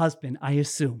squirrely husband, I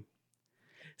assume,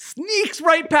 sneaks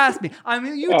right past me. I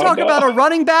mean, you talk about a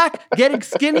running back getting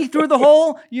skinny through the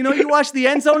hole. You watch the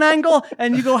end zone angle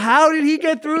and you go, how did he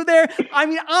get through there? I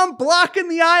mean, I'm blocking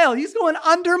the aisle. He's going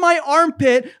under my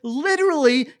armpit,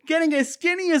 literally getting as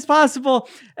skinny as possible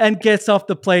and gets off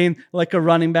the plane like a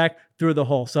running back through the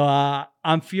hole. So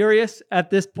I'm furious at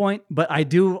this point, but I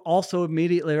do also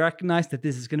immediately recognize that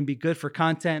this is going to be good for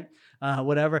content.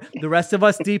 Whatever. The rest of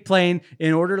us deplane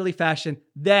in orderly fashion.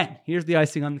 Then here's the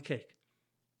icing on the cake.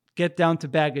 Get down to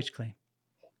baggage claim.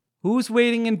 Who's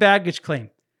waiting in baggage claim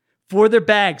for their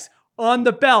bags on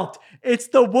the belt? It's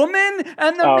the woman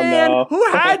and the man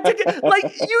who had to get,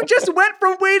 you just went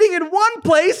from waiting in one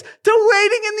place to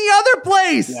waiting in the other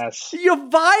place. Yes. You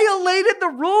violated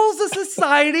the rules of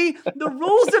society, the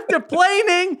rules of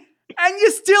deplaning, and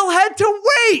you still had to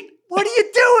wait. What are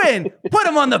you doing? Put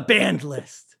him on the banned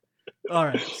list. All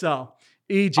right. So,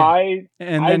 EJ.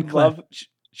 And then Cliff.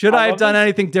 Should I have done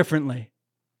anything differently?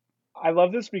 I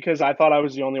love this because I thought I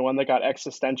was the only one that got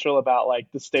existential about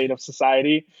the state of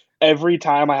society every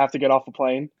time I have to get off a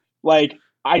plane.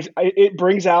 It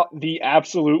brings out the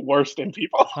absolute worst in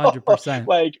people.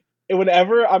 100%.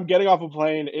 Whenever I'm getting off a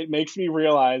plane, it makes me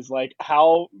realize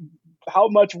how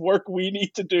much work we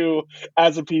need to do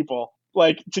as a people,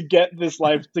 to get this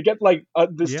life, to get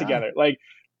this together.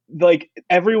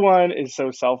 Everyone is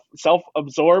so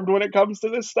self-absorbed when it comes to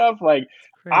this stuff.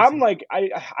 Crazy. I'm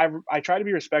I try to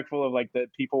be respectful of the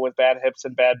people with bad hips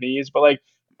and bad knees, but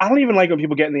I don't even like when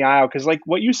people get in the aisle because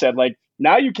what you said,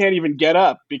 now you can't even get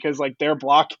up because they're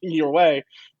blocking your way.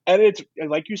 And it's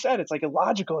like you said, it's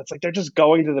illogical. It's they're just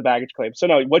going to the baggage claim. So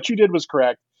no, what you did was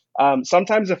correct.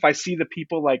 Sometimes if I see the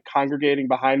people congregating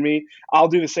behind me, I'll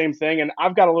do the same thing. And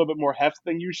I've got a little bit more heft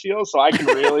than you, Shield, so I can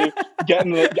really get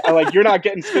in you're not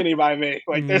getting skinny by me.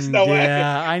 There's no way.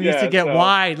 Yeah, I need to get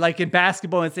wide, in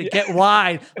basketball and say, get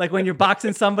wide. When you're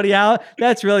boxing somebody out,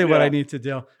 that's really what I need to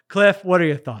do. Cliff, what are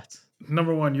your thoughts?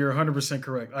 Number one, you're 100%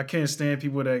 correct. I can't stand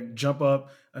people that jump up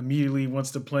immediately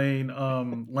once the plane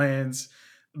lands.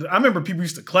 I remember people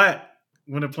used to clap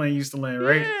when the plane used to land,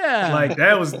 right? Yeah.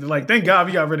 That was thank God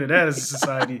we got rid of that as a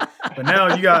society. But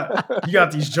now you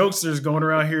got these jokesters going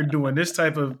around here doing this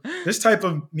type of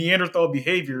Neanderthal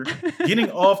behavior,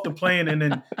 getting off the plane and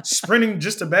then sprinting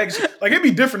just to baggage. It'd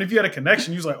be different if you had a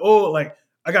connection. You was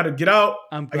I got to get out.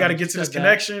 I got to get to this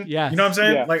connection. Yes. You know what I'm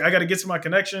saying? Yeah. I got to get to my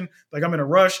connection. I'm in a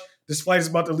rush. This flight is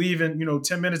about to leave in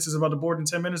 10 minutes. Is about to board in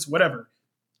 10 minutes. Whatever.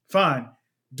 Fine.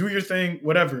 Do your thing.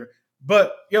 Whatever.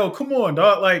 But come on,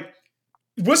 dog.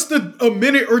 What's a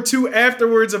minute or two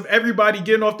afterwards of everybody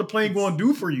getting off the plane going to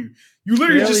do for you? You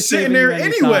literally just sitting there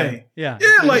anyway. Yeah.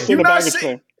 Yeah, you're not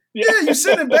sitting. Yeah, you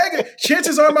sitting in bag.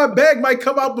 Chances are my bag might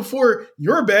come out before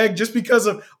your bag just because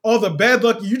of all the bad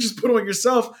luck you just put on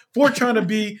yourself for trying to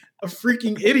be a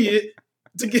freaking idiot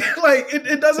to get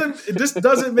it just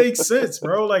doesn't make sense,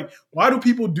 bro. Why do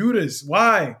people do this?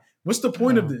 Why? What's the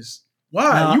point of this?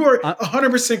 Why? You are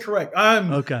 100% correct.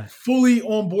 I'm fully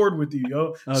on board with you,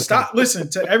 yo. Okay. Stop. Listen,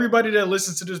 to everybody that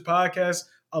listens to this podcast,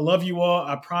 I love you all.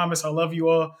 I promise I love you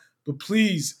all. But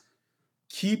please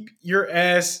keep your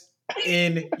ass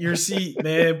in your seat,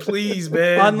 man. Please,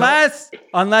 man.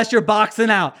 Unless you're boxing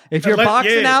out. If you're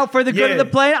boxing out for the good of the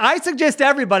plane, I suggest to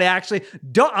everybody actually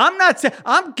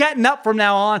I'm getting up from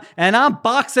now on and I'm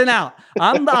boxing out.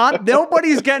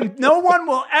 No one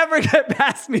will ever get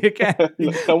past me again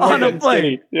on a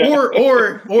plane. Yeah.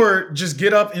 Or just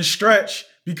get up and stretch,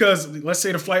 because let's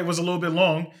say the flight was a little bit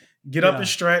long. Get up and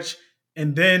stretch,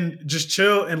 and then just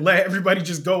chill and let everybody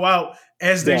just go out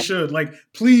as they should. Like,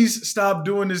 please stop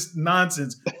doing this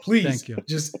nonsense. Please. Thank you.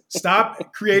 Just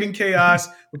stop creating chaos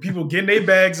with people getting their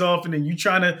bags off and then you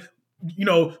trying to,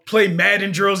 play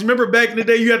Madden drills. Remember back in the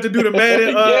day you had to do the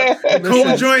Madden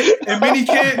cold joint and mini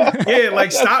kit? Yeah,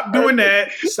 like stop doing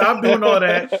that. Stop doing all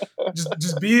that.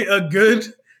 Just be a good,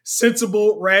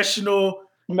 sensible, rational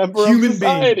member human of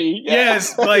society. being.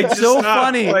 Yes, like it's just so stop.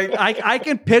 funny. Like, I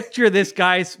can picture this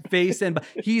guy's face, and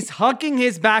he's hugging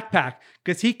his backpack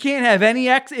because he can't have any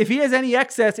if he has any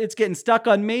excess, it's getting stuck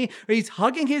on me. Or he's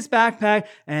hugging his backpack,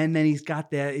 and then he's got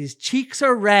his cheeks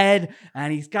are red,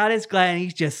 and he's got his glass, and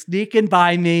he's just sneaking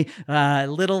by me.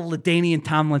 Little LaDainian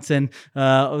Tomlinson,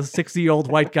 60-year-old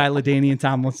white guy LaDainian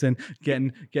Tomlinson,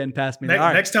 getting past me.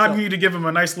 Next time you need to give him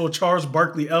a nice little Charles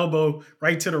Barkley elbow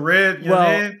right to the red. You know what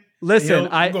I mean? Listen,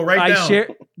 go right down. share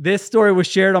this story was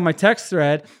shared on my text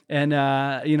thread, and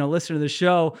listener to the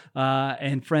show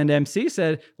and friend MC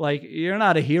said, like, you're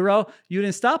not a hero. You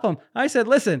didn't stop him. I said,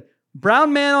 listen,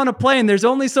 brown man on a plane, there's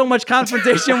only so much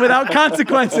confrontation without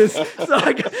consequences. So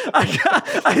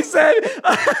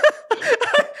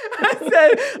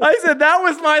I said that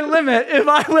was my limit. If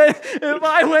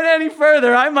I went any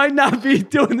further, I might not be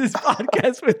doing this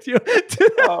podcast with you today.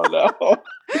 Oh no.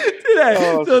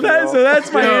 Today. So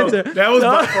that's my answer. That was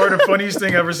by far the funniest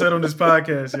thing I ever said on this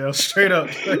podcast, yo. Straight up.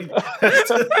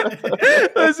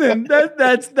 Listen,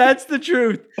 that's the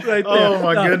truth right there. Oh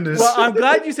my goodness. Well, I'm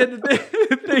glad you said the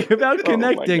thing about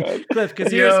connecting, Cliff,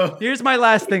 because here's my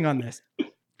last thing on this.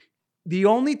 The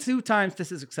only two times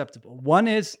this is acceptable. One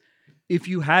is if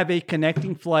you have a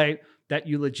connecting flight that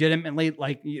you legitimately,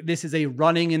 like, this is a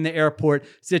running in the airport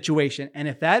situation. And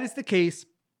if that is the case,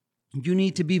 you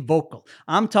need to be vocal.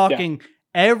 I'm talking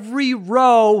every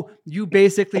row, you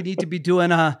basically need to be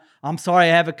doing I'm sorry,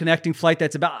 I have a connecting flight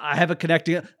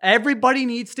everybody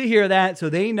needs to hear that so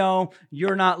they know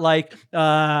you're not like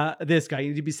this guy. You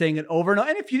need to be saying it over and over.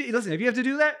 And if you have to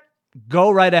do that, go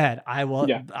right ahead.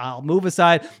 I'll move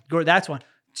aside. Go. That's one.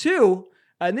 Two,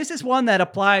 and this is one that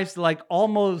applies to like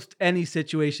almost any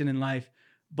situation in life.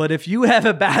 But if you have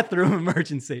a bathroom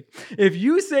emergency, if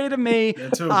you say to me,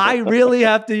 I really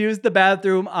have to use the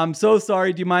bathroom, I'm so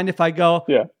sorry, do you mind if I go?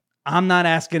 Yeah. I'm not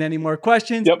asking any more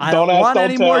questions. Yep, I don't want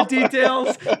any more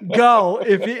details. Go.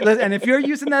 If you're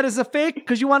using that as a fake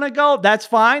because you want to go, that's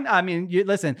fine. I mean,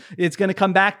 listen, it's going to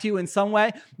come back to you in some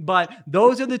way. But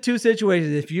those are the two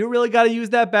situations. If you really got to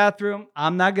use that bathroom,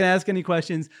 I'm not going to ask any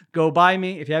questions. Go by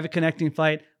me if you have a connecting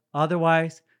flight.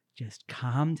 Otherwise, just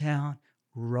calm down.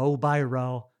 Row by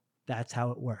row. That's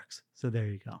how it works. So there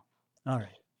you go. All right.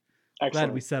 Excellent.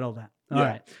 Glad we settled that. All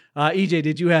right. EJ,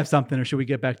 did you have something or should we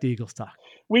get back to Eagles talk?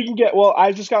 We can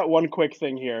I just got one quick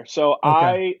thing here. So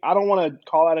okay. I don't want to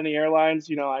call out any airlines.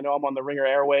 I know I'm on the Ringer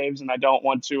airwaves and I don't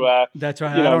want to. That's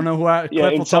right. I don't know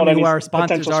Cliff will tell me who our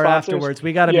sponsors are afterwards.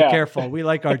 We got to be careful. We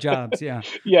like our jobs. Yeah.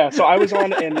 Yeah. So I was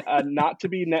on a not to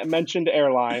be mentioned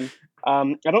airline.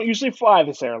 I don't usually fly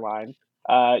this airline.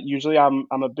 Usually I'm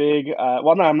a big,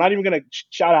 I'm not even going to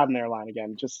shout out an airline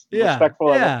again, just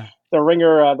respectful of the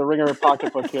Ringer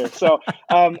pocketbook here. So,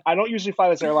 I don't usually fly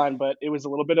this airline, but it was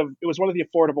one of the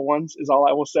affordable ones is all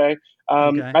I will say.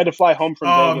 I had to fly home from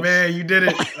Vegas. Oh man, you did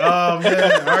it. Oh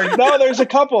man. No, there's a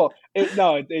couple.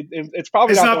 It's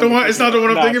probably not the one. It's not the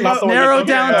one I'm thinking about. Narrowed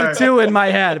down to two in my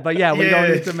head, but we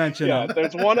don't need to mention them.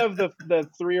 There's one of the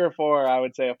 3 or 4, I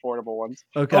would say, affordable ones.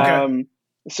 Okay.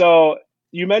 So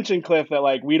you mentioned, Cliff, that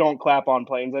like we don't clap on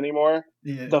planes anymore.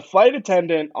 Yeah. The flight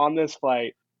attendant on this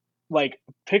flight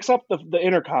picks up the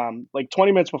intercom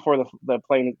 20 minutes before the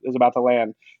plane is about to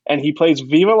land, and he plays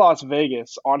Viva Las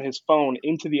Vegas on his phone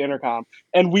into the intercom,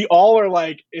 and we all are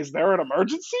like, is there an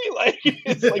emergency?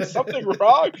 It's something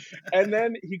wrong. And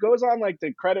then he goes on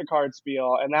the credit card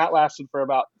spiel, and that lasted for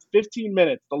about 15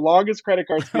 minutes, the longest credit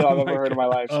card spiel I've ever heard in my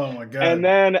life. Oh my God. And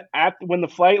then when the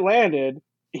flight landed,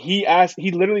 he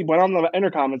literally went on the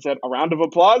intercom and said, "A round of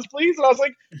applause, please." And I was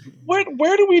like,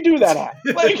 where do we do that at?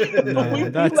 We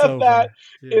left that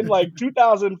in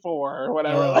 2004 or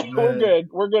whatever.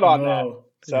 We're good on that.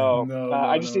 So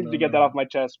I just needed to get that off my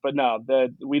chest. But no,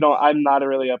 we don't. I'm not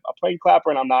really a plane clapper,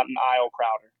 and I'm not an aisle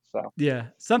crowder. So yeah,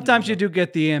 sometimes you do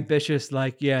get the ambitious,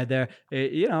 like, yeah, they're,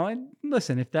 and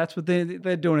listen, if that's what they're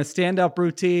doing, a stand-up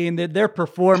routine, they're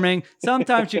performing.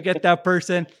 Sometimes you get that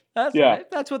person. That's right. If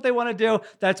that's what they want to do,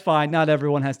 that's fine. Not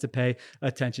everyone has to pay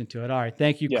attention to it. All right.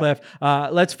 Thank you, Cliff.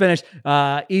 Let's finish.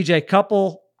 EJ,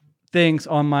 couple things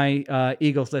on my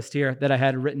Eagles list here that I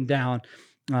had written down.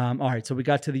 All right, so we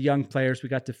got to the young players. We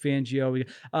got to Fangio,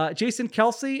 Jason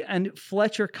Kelce and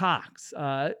Fletcher Cox.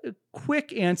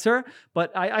 Quick answer,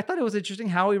 but I thought it was interesting.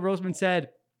 Howie Roseman said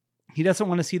he doesn't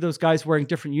want to see those guys wearing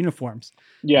different uniforms,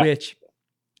 which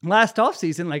last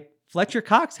offseason, like Fletcher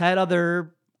Cox had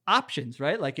other options,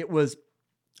 right? Like it was,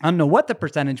 I don't know what the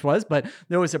percentage was, but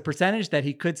there was a percentage that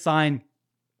he could sign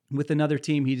with another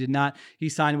team. He did not. He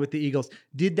signed with the Eagles.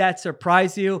 Did that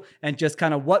surprise you? And just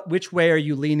kind of which way are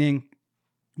you leaning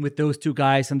with those two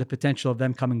guys and the potential of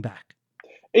them coming back?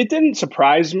 It didn't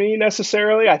surprise me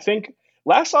necessarily. I think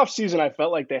last offseason, I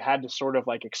felt like they had to sort of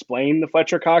like explain the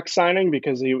Fletcher Cox signing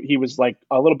because he was like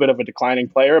a little bit of a declining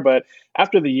player. But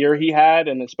after the year he had,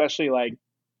 and especially like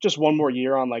just one more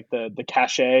year on like the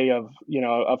cachet of,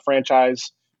 a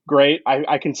franchise great,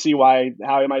 I can see why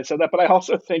Howie might have said that. But I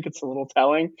also think it's a little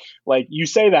telling. Like you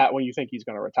say that when you think he's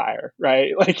going to retire,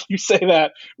 right? Like you say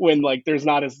that when like there's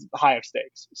not as high of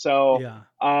stakes. So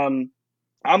I'm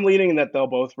leaning that they'll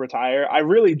both retire. I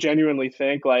really genuinely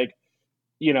think like,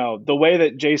 the way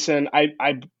that Jason,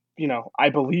 I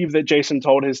believe that Jason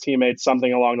told his teammates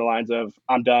something along the lines of,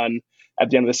 I'm done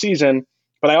at the end of the season.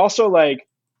 But I also like,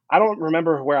 I don't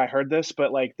remember where I heard this,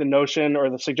 but like the notion or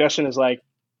the suggestion is like,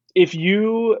 if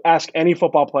you ask any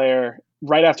football player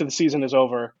right after the season is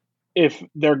over, if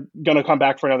they're going to come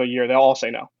back for another year, they'll all say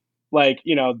no. Like,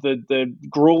 the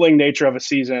grueling nature of a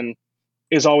season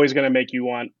is always going to make you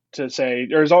want to say,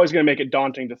 or is always going to make it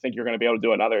daunting to think you're going to be able to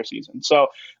do another season. So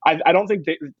I don't think,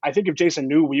 I think if Jason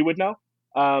knew, we would know.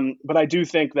 But I do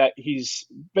think that he's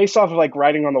based off of like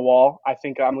writing on the wall. I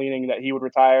think I'm leaning that he would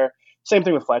retire. Same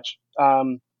thing with Fletch.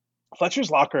 Fletcher's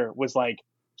locker was like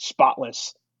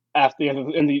spotless after the end of,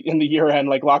 in the year end,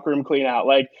 like locker room clean out.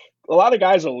 Like a lot of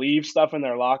guys will leave stuff in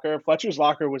their locker. Fletcher's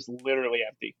locker was literally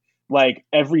empty. Like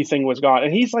everything was gone.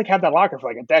 And he's like had that locker for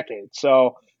like a decade.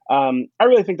 So I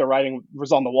really think the writing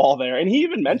was on the wall there. And he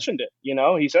even mentioned it,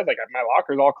 he said like my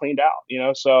locker's all cleaned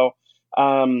out, so,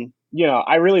 I'm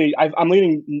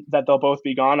leaning that they'll both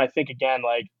be gone. I think again,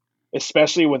 like,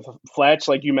 especially with Fletch,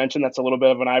 like you mentioned, that's a little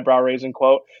bit of an eyebrow raising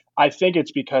quote. I think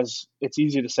it's because it's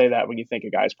easy to say that when you think a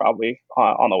guy's probably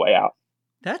on the way out.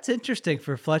 That's interesting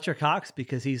for Fletcher Cox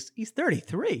because he's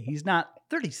 33. He's not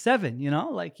 37,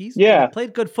 like he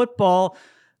played good football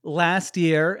last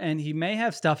year and he may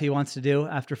have stuff he wants to do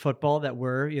after football that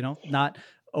we're, not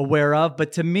aware of.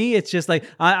 But to me, it's just like,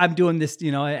 I'm doing this,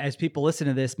 as people listen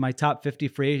to this, my top 50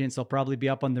 free agents will probably be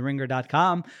up on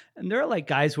theringer.com. And there are like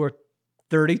guys who are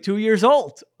 32 years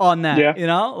old on that,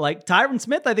 like Tyron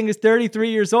Smith, I think is 33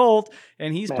 years old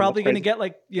and he's probably going to get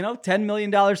like, $10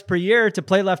 million per year to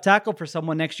play left tackle for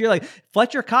someone next year. Like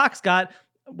Fletcher Cox got,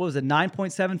 what was it,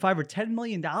 $9.75 or $10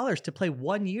 million to play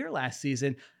 1 year last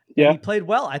season. Yeah. He played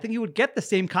well. I think he would get the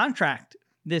same contract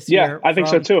this year. Yeah, I think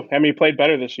so too. I mean, he played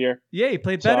better this year. Yeah, he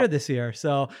played better this year.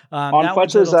 So on that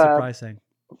was a little surprising.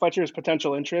 Fletcher's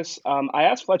potential interests. I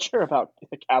asked Fletcher about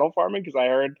cattle farming because I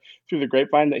heard through the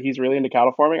grapevine that he's really into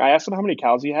cattle farming. I asked him how many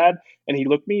cows he had, and he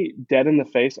looked me dead in the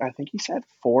face. I think he said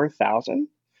 4,000.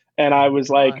 And I was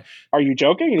like, are you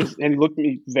joking? And he looked at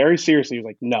me very seriously. He was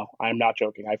like, no, I'm not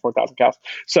joking. I have 4,000 cows.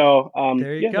 So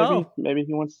there you go. Maybe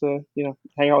he wants to,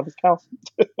 hang out with his cows.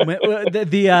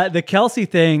 The Kelce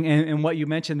thing and what you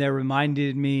mentioned there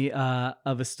reminded me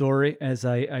of a story, as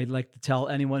I like to tell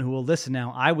anyone who will listen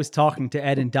now. I was talking to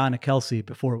Ed and Donna Kelce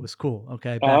before it was cool.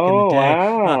 Okay. Back in the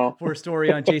day for a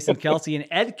story on Jason Kelce, and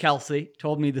Ed Kelce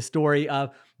told me the story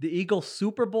of the Eagles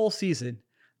Super Bowl season.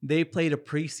 They played a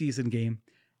preseason game.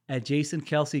 And Jason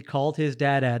Kelce called his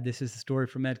dad, Ed. This is the story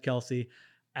from Ed Kelce,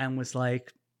 and was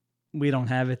like, we don't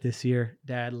have it this year,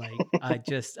 Dad. Like,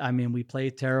 we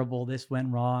played terrible. This went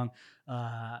wrong.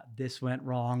 This went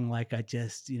wrong. Like,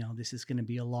 this is going to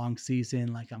be a long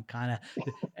season. Like, I'm kind of,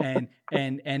 and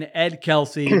Ed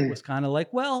Kelce was kind of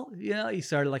like, well, he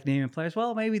started like naming players.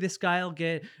 Well, maybe this guy will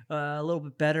get a little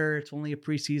bit better. It's only a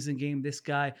preseason game. This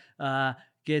guy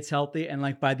gets healthy. And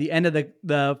like by the end of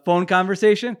the phone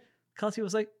conversation, Kelce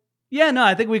was like, yeah, no,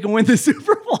 I think we can win the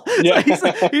Super Bowl. Yeah.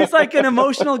 So he's like an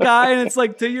emotional guy. And it's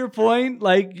like, to your point,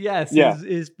 like, yes,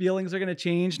 his feelings are going to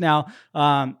change. Now,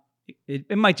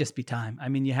 it might just be time. I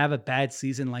mean, you have a bad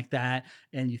season like that,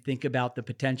 and you think about the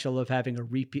potential of having a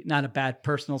repeat, not a bad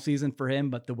personal season for him,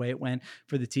 but the way it went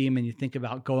for the team. And you think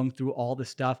about going through all the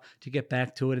stuff to get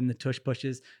back to it and the tush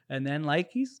pushes. And then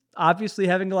like, he's obviously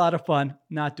having a lot of fun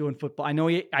not doing football. I know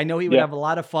he would have a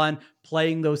lot of fun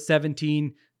playing those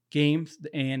 17 games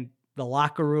and the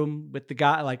locker room with the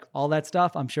guy, like all that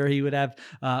stuff. I'm sure he would have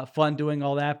fun doing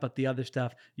all that, but the other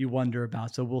stuff you wonder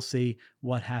about. So we'll see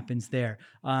what happens there.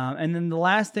 And then the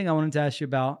last thing I wanted to ask you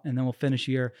about, and then we'll finish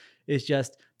here, is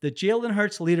just the Jalen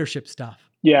Hurts leadership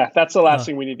stuff. Yeah, that's the last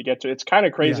thing we need to get to. It's kind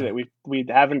of crazy that we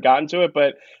haven't gotten to it,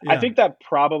 but I think that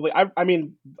probably,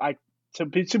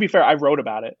 to be fair, I wrote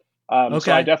about it.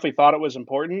 So I definitely thought it was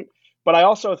important, but I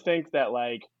also think that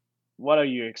like, what do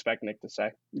you expect Nick to say?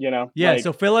 Yeah.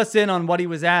 So fill us in on what he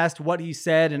was asked, what he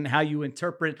said, and how you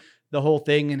interpret the whole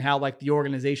thing, and how like the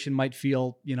organization might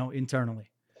feel, internally.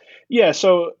 Yeah.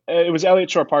 So it was Elliot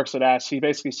Shore-Parks that asked. He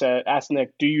basically asked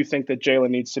Nick, "Do you think that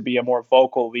Jalen needs to be a more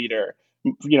vocal leader,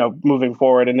 moving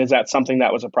forward? And is that something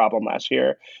that was a problem last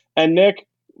year?" And Nick,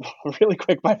 really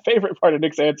quick, my favorite part of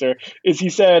Nick's answer is he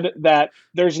said that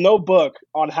there's no book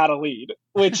on how to lead,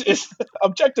 which is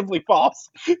objectively false.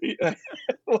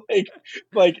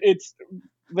 like it's,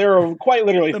 there are quite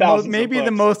literally thousands.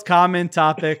 The most common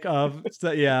topic of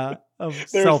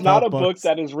there's not a book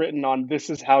that is written on this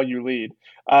is how you lead.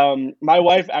 My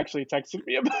wife actually texted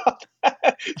me about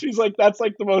that. She's like, that's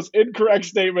like the most incorrect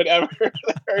statement ever.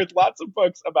 There's lots of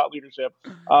books about leadership.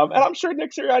 And I'm sure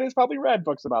Nick Sirianni's probably read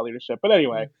books about leadership. But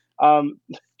anyway,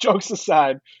 jokes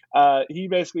aside, he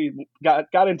basically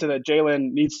got into that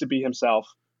Jalen needs to be himself.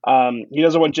 He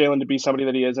doesn't want Jalen to be somebody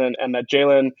that he isn't, and that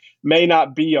Jalen may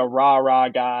not be a rah-rah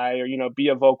guy or, be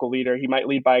a vocal leader. He might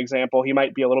lead by example. He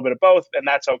might be a little bit of both, and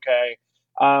that's okay.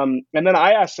 And then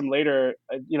I asked him later,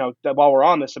 that while we're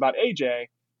on this, about AJ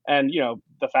and,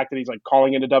 the fact that he's like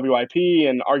calling into WIP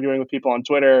and arguing with people on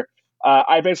Twitter.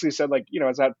 I basically said, like,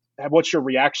 what's your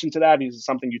reaction to that? Is it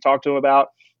something you talk to him about?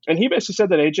 And he basically said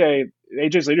that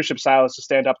AJ's leadership style is to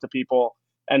stand up to people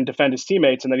and defend his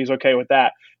teammates, and that he's okay with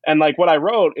that. And like what I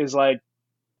wrote is like,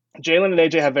 Jalen and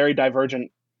AJ have very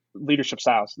divergent leadership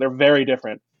styles. They're very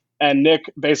different. And Nick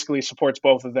basically supports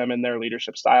both of them in their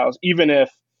leadership styles, even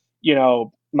if,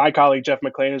 my colleague Jeff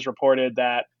McClain has reported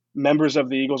that members of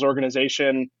the Eagles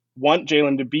organization want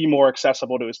Jalen to be more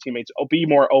accessible to his teammates, be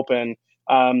more open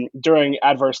during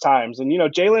adverse times. And,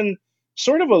 Jalen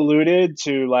sort of alluded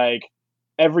to like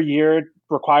every year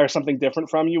requires something different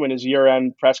from you in his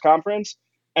year-end press conference.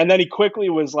 And then he quickly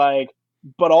was like,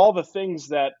 but all the things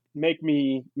that make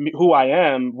me who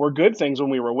I am were good things when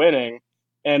we were winning.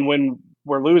 And when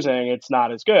we're losing, it's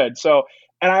not as good. So,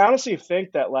 and I honestly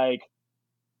think that like,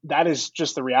 that is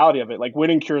just the reality of it. Like,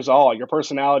 winning cures all. Your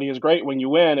personality is great when you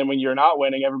win. And when you're not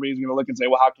winning, everybody's going to look and say,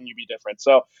 well, how can you be different?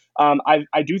 So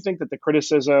I do think that the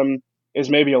criticism is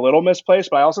maybe a little misplaced,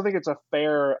 but I also think it's a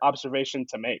fair observation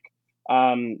to make.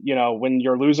 When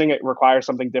you're losing, it requires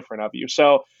something different of you.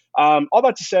 So all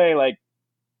that to say, like,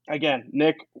 again,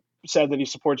 Nick said that he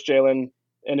supports Jalen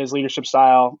in his leadership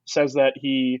style, says that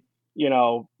he,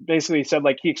 basically said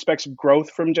like he expects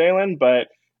growth from Jalen, but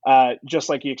just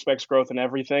like he expects growth in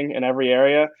everything, in every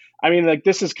area. I mean, like,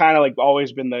 this has kind of like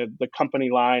always been the company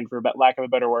line, for lack of a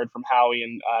better word, from Howie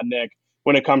and Nick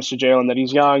when it comes to Jalen, that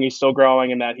he's young, he's still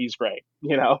growing, and that he's great,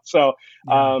 So,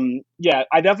 I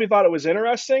definitely thought it was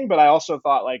interesting, but I also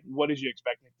thought, like, what did you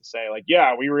expect Nick to say? Like,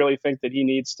 yeah, we really think that he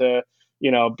needs to,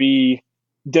 be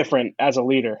different as a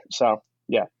leader. So,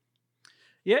 yeah.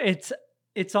 Yeah,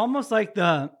 it's almost like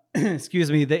the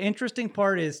the interesting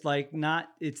part is like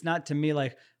it's not to me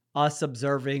like us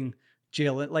observing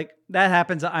Jalen. Like, that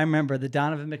happens. I remember the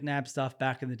Donovan McNabb stuff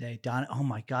back in the day. Oh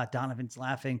my God, Donovan's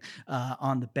laughing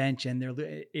on the bench, and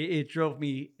it drove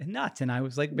me nuts. And I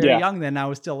was like very young then. I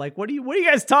was still like, what are you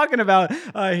guys talking about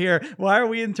here? Why are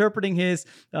we interpreting his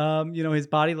his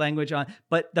body language on?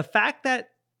 But the fact that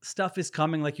stuff is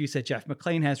coming, like you said, Jeff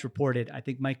McClain has reported. I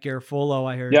think Mike Garafolo,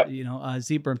 I heard,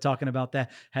 Zebram talking about that,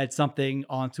 had something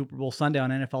on Super Bowl Sunday on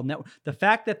NFL Network. The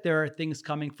fact that there are things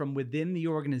coming from within the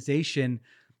organization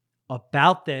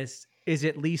about this is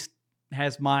at least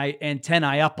has my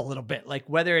antennae up a little bit. Like,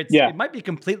 whether it might be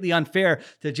completely unfair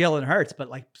to Jalen Hurts, but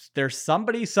like, there's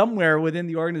somebody somewhere within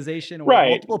the organization or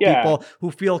multiple people who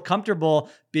feel comfortable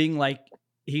being like,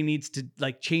 he needs to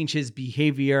like change his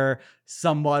behavior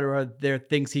somewhat, or there are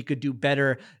things he could do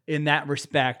better in that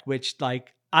respect, which,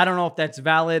 like, I don't know if that's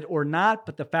valid or not,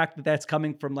 but the fact that that's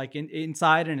coming from like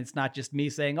inside, and it's not just me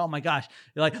saying, oh my gosh,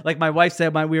 like my wife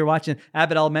said when we were watching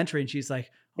Abbott Elementary, and she's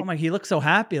like, oh my, he looks so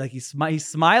happy. Like he's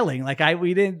smiling. Like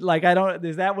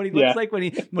is that what he looks like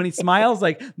when he smiles?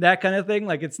 Like that kind of thing.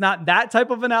 Like it's not that type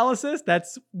of analysis.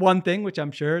 That's one thing, which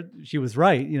I'm sure she was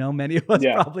right. Many of us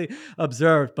probably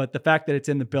observed, but the fact that it's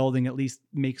in the building at least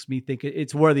makes me think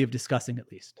it's worthy of discussing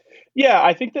at least. Yeah.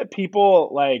 I think that people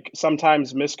like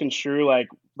sometimes misconstrue like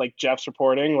Jeff's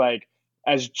reporting, like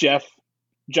as Jeff's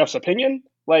opinion.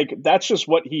 Like that's just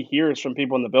what he hears from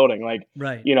people in the building. Like,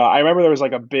 right. I remember there was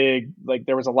like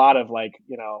there was a lot of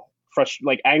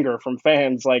anger from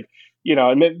fans. Like,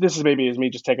 and this is maybe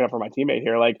me just taking up for my teammate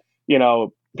here. Like,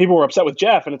 people were upset with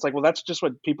Jeff, and it's like, well, that's just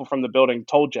what people from the building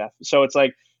told Jeff. So it's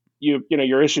like,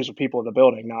 your issues with people in the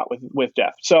building, not with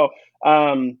Jeff. So,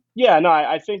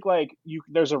 I think like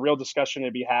there's a real discussion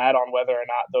to be had on whether or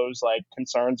not those like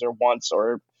concerns or wants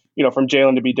or, from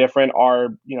Jalen to be different are,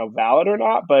 valid or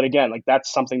not. But again, like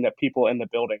that's something that people in the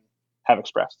building have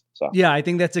expressed. So, yeah, I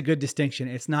think that's a good distinction.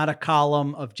 It's not a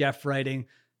column of Jeff writing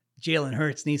Jalen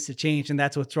Hurts needs to change, and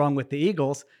that's what's wrong with the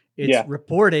Eagles. It's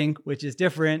reporting, which is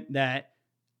different, that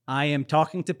I am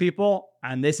talking to people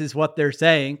and this is what they're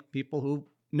saying. People who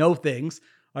know things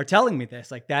are telling me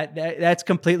this, like that's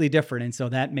completely different. And so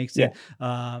that makes it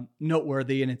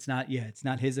noteworthy. And it's not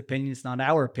his opinion. It's not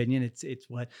our opinion. It's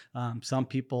what some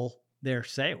people there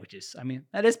say, which is,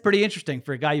 that is pretty interesting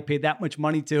for a guy you paid that much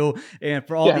money to, and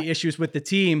for all the issues with the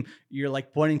team, you're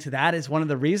like pointing to that as one of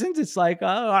the reasons. It's like,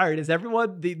 all right, is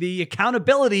everyone the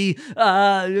accountability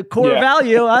core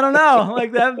value? I don't know.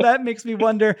 Like that makes me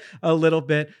wonder a little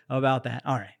bit about that.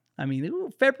 All right.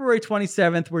 February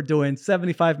 27th, we're doing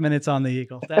 75 minutes on the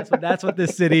Eagles. That's what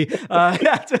this city,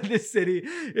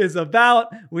 is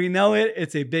about. We know it.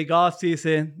 It's a big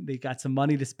offseason. They got some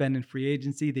money to spend in free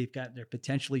agency. They're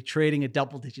potentially trading a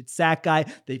double-digit sack guy.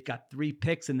 They've got 3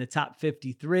 picks in the top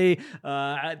 53.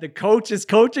 The coach is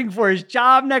coaching for his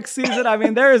job next season.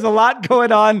 There is a lot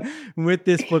going on with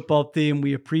this football team.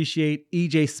 We appreciate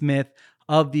EJ Smith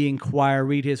of the Inquirer.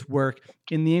 Read his work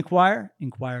in the Inquirer,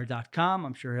 inquirer.com.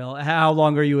 I'm sure how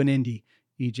long are you in Indy,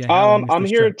 EJ? I'm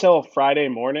here till Friday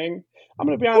morning. I'm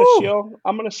going to be honest, Sheil.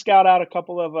 I'm going to scout out a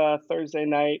couple of Thursday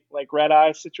night, like red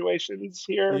eye situations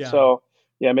here. Yeah. So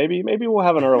maybe we'll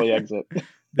have an early exit.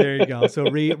 There you go.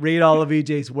 So read all of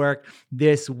EJ's work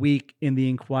this week in the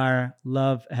Inquirer.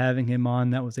 Love having him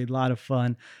on. That was a lot of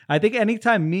fun. I think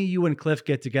anytime me, you, and Cliff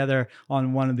get together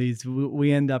on one of these,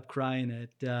 we end up crying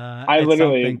at I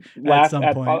literally laughed at some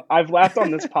point. I've laughed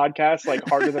on this podcast like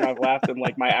harder than I've laughed in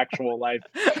like my actual life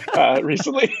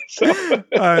recently. So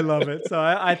I love it. So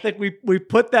I think we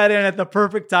put that in at the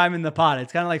perfect time in the pod.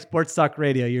 It's kind of like sports talk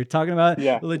radio. You're talking about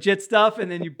legit stuff,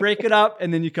 and then you break it up,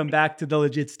 and then you come back to the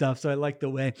legit stuff. So I like the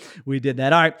way we did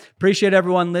that. All right. Appreciate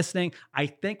everyone listening. I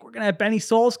think we're going to have Benny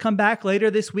Souls come back later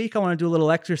this week. I want to do a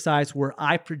little exercise where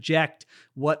I project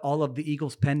what all of the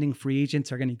Eagles pending free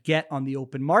agents are going to get on the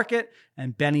open market.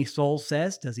 And Benny Souls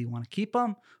says, does he want to keep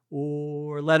them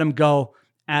or let them go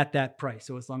at that price?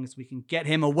 So as long as we can get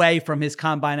him away from his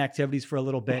combine activities for a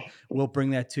little bit, we'll bring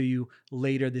that to you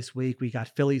later this week. We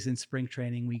got Phillies in spring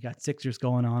training. We got Sixers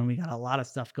going on. We got a lot of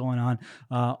stuff going on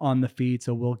the feed.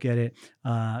 So we'll get it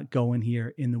going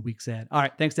here in the weeks ahead. All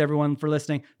right. Thanks to everyone for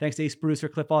listening. Thanks to ace producer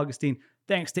Cliff Augustine.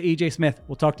 Thanks to EJ Smith.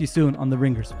 We'll talk to you soon on the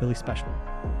Ringers Philly Special.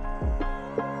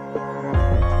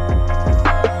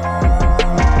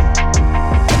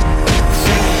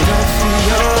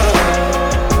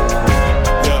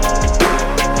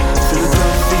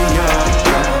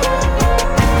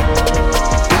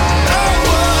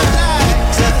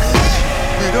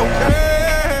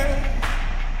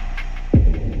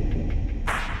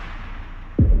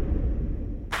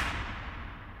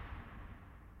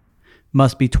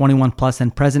 Must be 21 plus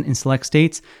and present in select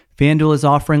states. FanDuel is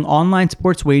offering online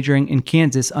sports wagering in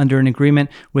Kansas under an agreement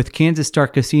with Kansas Star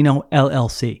Casino,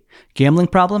 LLC. Gambling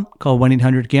problem? Call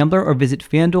 1-800-GAMBLER or visit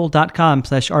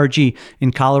FanDuel.com/RG.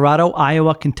 In Colorado,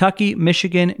 Iowa, Kentucky,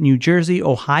 Michigan, New Jersey,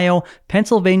 Ohio,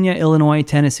 Pennsylvania, Illinois,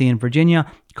 Tennessee, and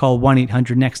Virginia. Call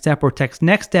 1-800-NEXT-STEP or text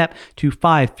NEXT-STEP to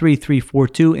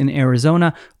 53342 in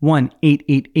Arizona,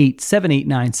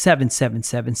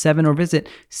 1-888-789-7777, or visit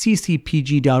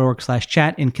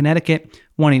ccpg.org/chat in Connecticut,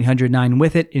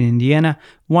 1-800-9-WITH-IT in Indiana,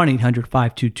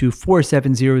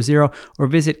 1-800-522-4700, or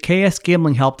visit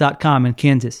ksgamblinghelp.com in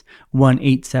Kansas,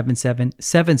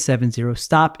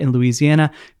 1-877-770-STOP in Louisiana,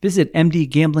 visit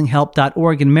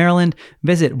mdgamblinghelp.org in Maryland,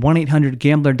 visit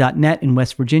 1-800-GAMBLER.net in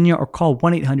West Virginia, or call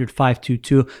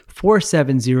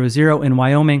 1-800-522-4700 in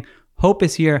Wyoming. Hope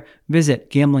is here. Visit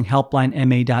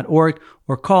gamblinghelplinema.org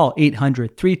or call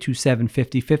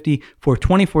 800-327-5050 for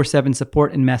 24/7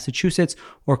 support in Massachusetts,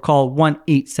 or call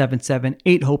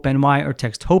 1-877-8-HOPE-NY or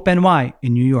text HOPE-NY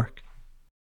in New York.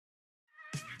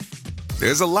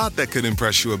 There's a lot that could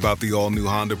impress you about the all-new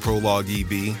Honda Prologue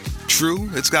EV. True,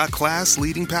 it's got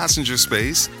class-leading passenger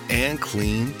space and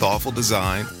clean, thoughtful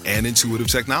design and intuitive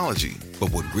technology. But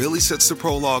what really sets the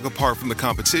Prologue apart from the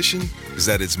competition is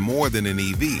that it's more than an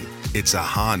EV. It's a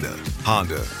Honda.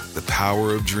 Honda, the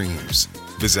power of dreams.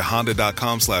 Visit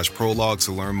honda.com/prologue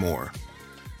to learn more.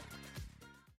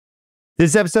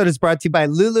 This episode is brought to you by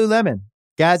Lululemon.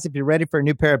 Guys, if you're ready for a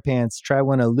new pair of pants, try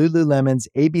one of Lululemon's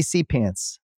ABC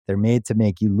pants. They're made to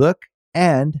make you look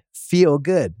and feel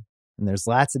good. And there's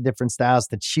lots of different styles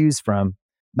to choose from.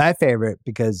 My favorite,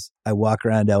 because I walk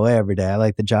around LA every day, I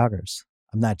like the joggers.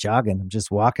 I'm not jogging, I'm just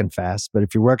walking fast. But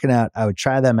if you're working out, I would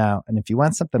try them out. And if you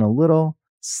want something a little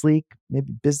sleek,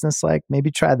 maybe business-like,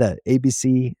 maybe try the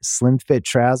ABC Slim Fit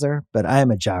trouser. But I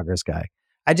am a joggers guy.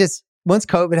 Once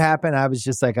COVID happened, I was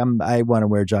just like, I want to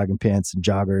wear jogging pants and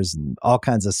joggers and all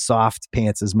kinds of soft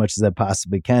pants as much as I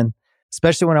possibly can,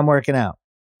 especially when I'm working out.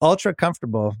 Ultra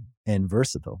comfortable and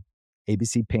versatile.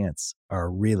 ABC pants are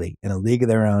really in a league of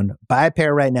their own. Buy a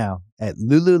pair right now at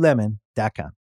Lululemon.com.